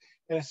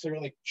 it has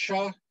Cyrillic ch,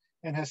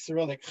 and has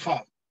Cyrillic ch.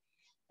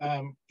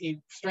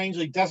 He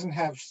strangely doesn't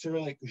have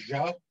Cyrillic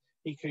zh.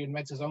 He could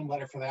invent his own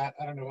letter for that.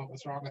 I don't know what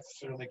was wrong with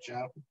Cyrillic zh,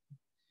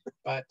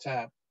 but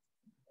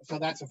so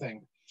that's a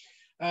thing.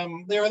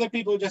 There are other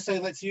people who just say,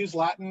 let's use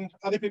Latin.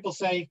 Other people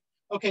say,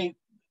 okay,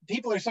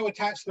 people are so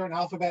attached to their own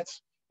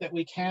alphabets that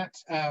we can't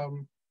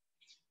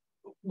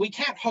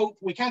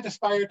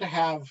aspire to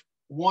have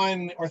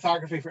one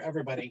orthography for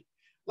everybody.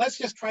 Let's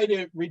just try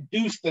to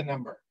reduce the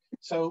number.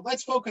 So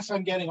let's focus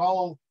on getting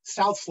all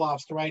South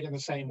Slavs to write in the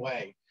same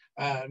way.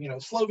 You know,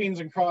 Slovenes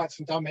and Croats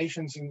and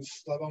Dalmatians and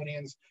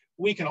Slavonians,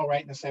 we can all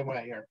write in the same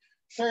way. Or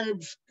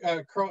Serbs,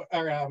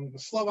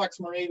 Slovaks,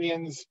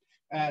 Moravians,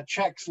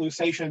 Czechs,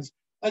 Lusatians.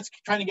 Let's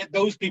try to get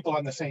those people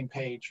on the same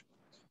page.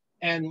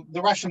 And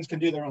the Russians can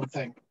do their own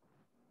thing.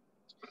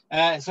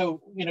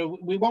 So, you know,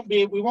 we won't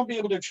be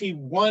able to achieve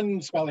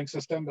one spelling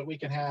system, but we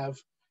can have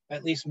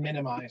at least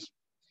minimize.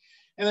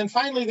 And then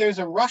finally, there's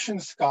a Russian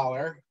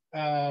scholar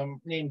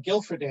named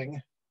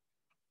Gilfreding.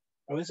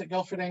 Oh, is it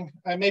Gilfreding?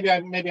 Maybe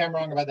I'm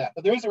wrong about that.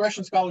 But there is a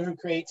Russian scholar who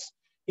creates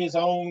his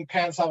own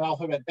Panslav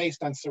alphabet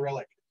based on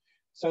Cyrillic.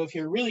 So if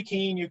you're really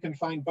keen, you can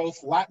find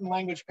both Latin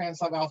language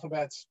Panslav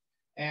alphabets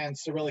and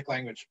Cyrillic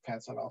language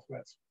Panslav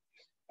alphabets.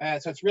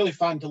 So it's really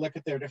fun to look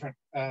at their different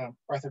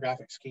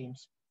orthographic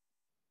schemes.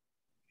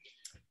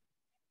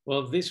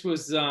 Well, this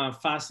was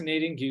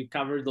fascinating. You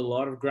covered a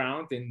lot of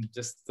ground in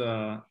just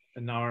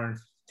an hour and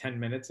 10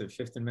 minutes or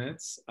 15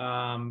 minutes.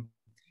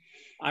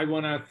 I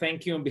want to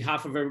thank you on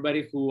behalf of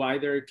everybody who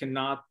either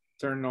cannot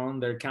turn on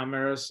their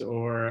cameras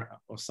or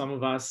some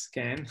of us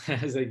can,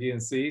 as you can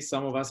see.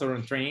 Some of us are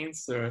on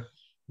trains. So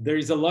there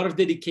is a lot of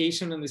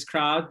dedication in this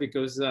crowd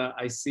because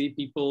I see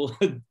people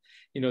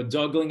you know,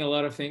 juggling a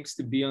lot of things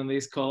to be on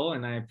this call,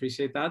 and I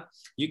appreciate that.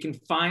 You can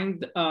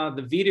find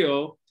the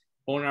video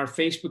on our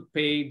Facebook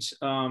page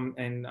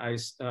and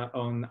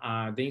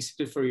on the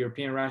Institute for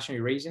European Rational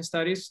Eurasian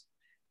Studies,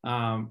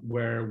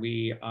 where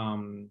we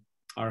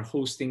are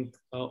hosting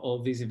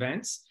all these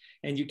events.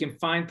 And you can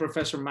find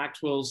Professor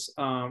Maxwell's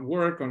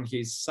work on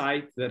his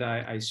site that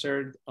I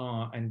shared,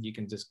 and you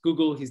can just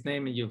Google his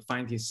name and you'll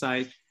find his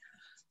site.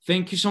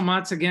 Thank you so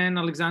much again,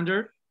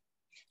 Alexander.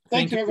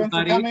 Thank you everyone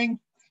for coming,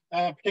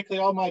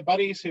 particularly all my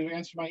buddies who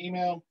answered my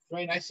email.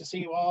 Very nice to see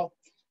you all.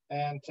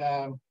 And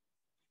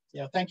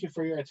yeah, thank you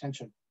for your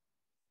attention.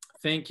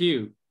 Thank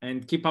you,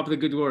 and keep up the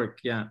good work.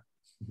 Yeah.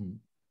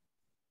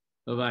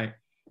 Bye-bye.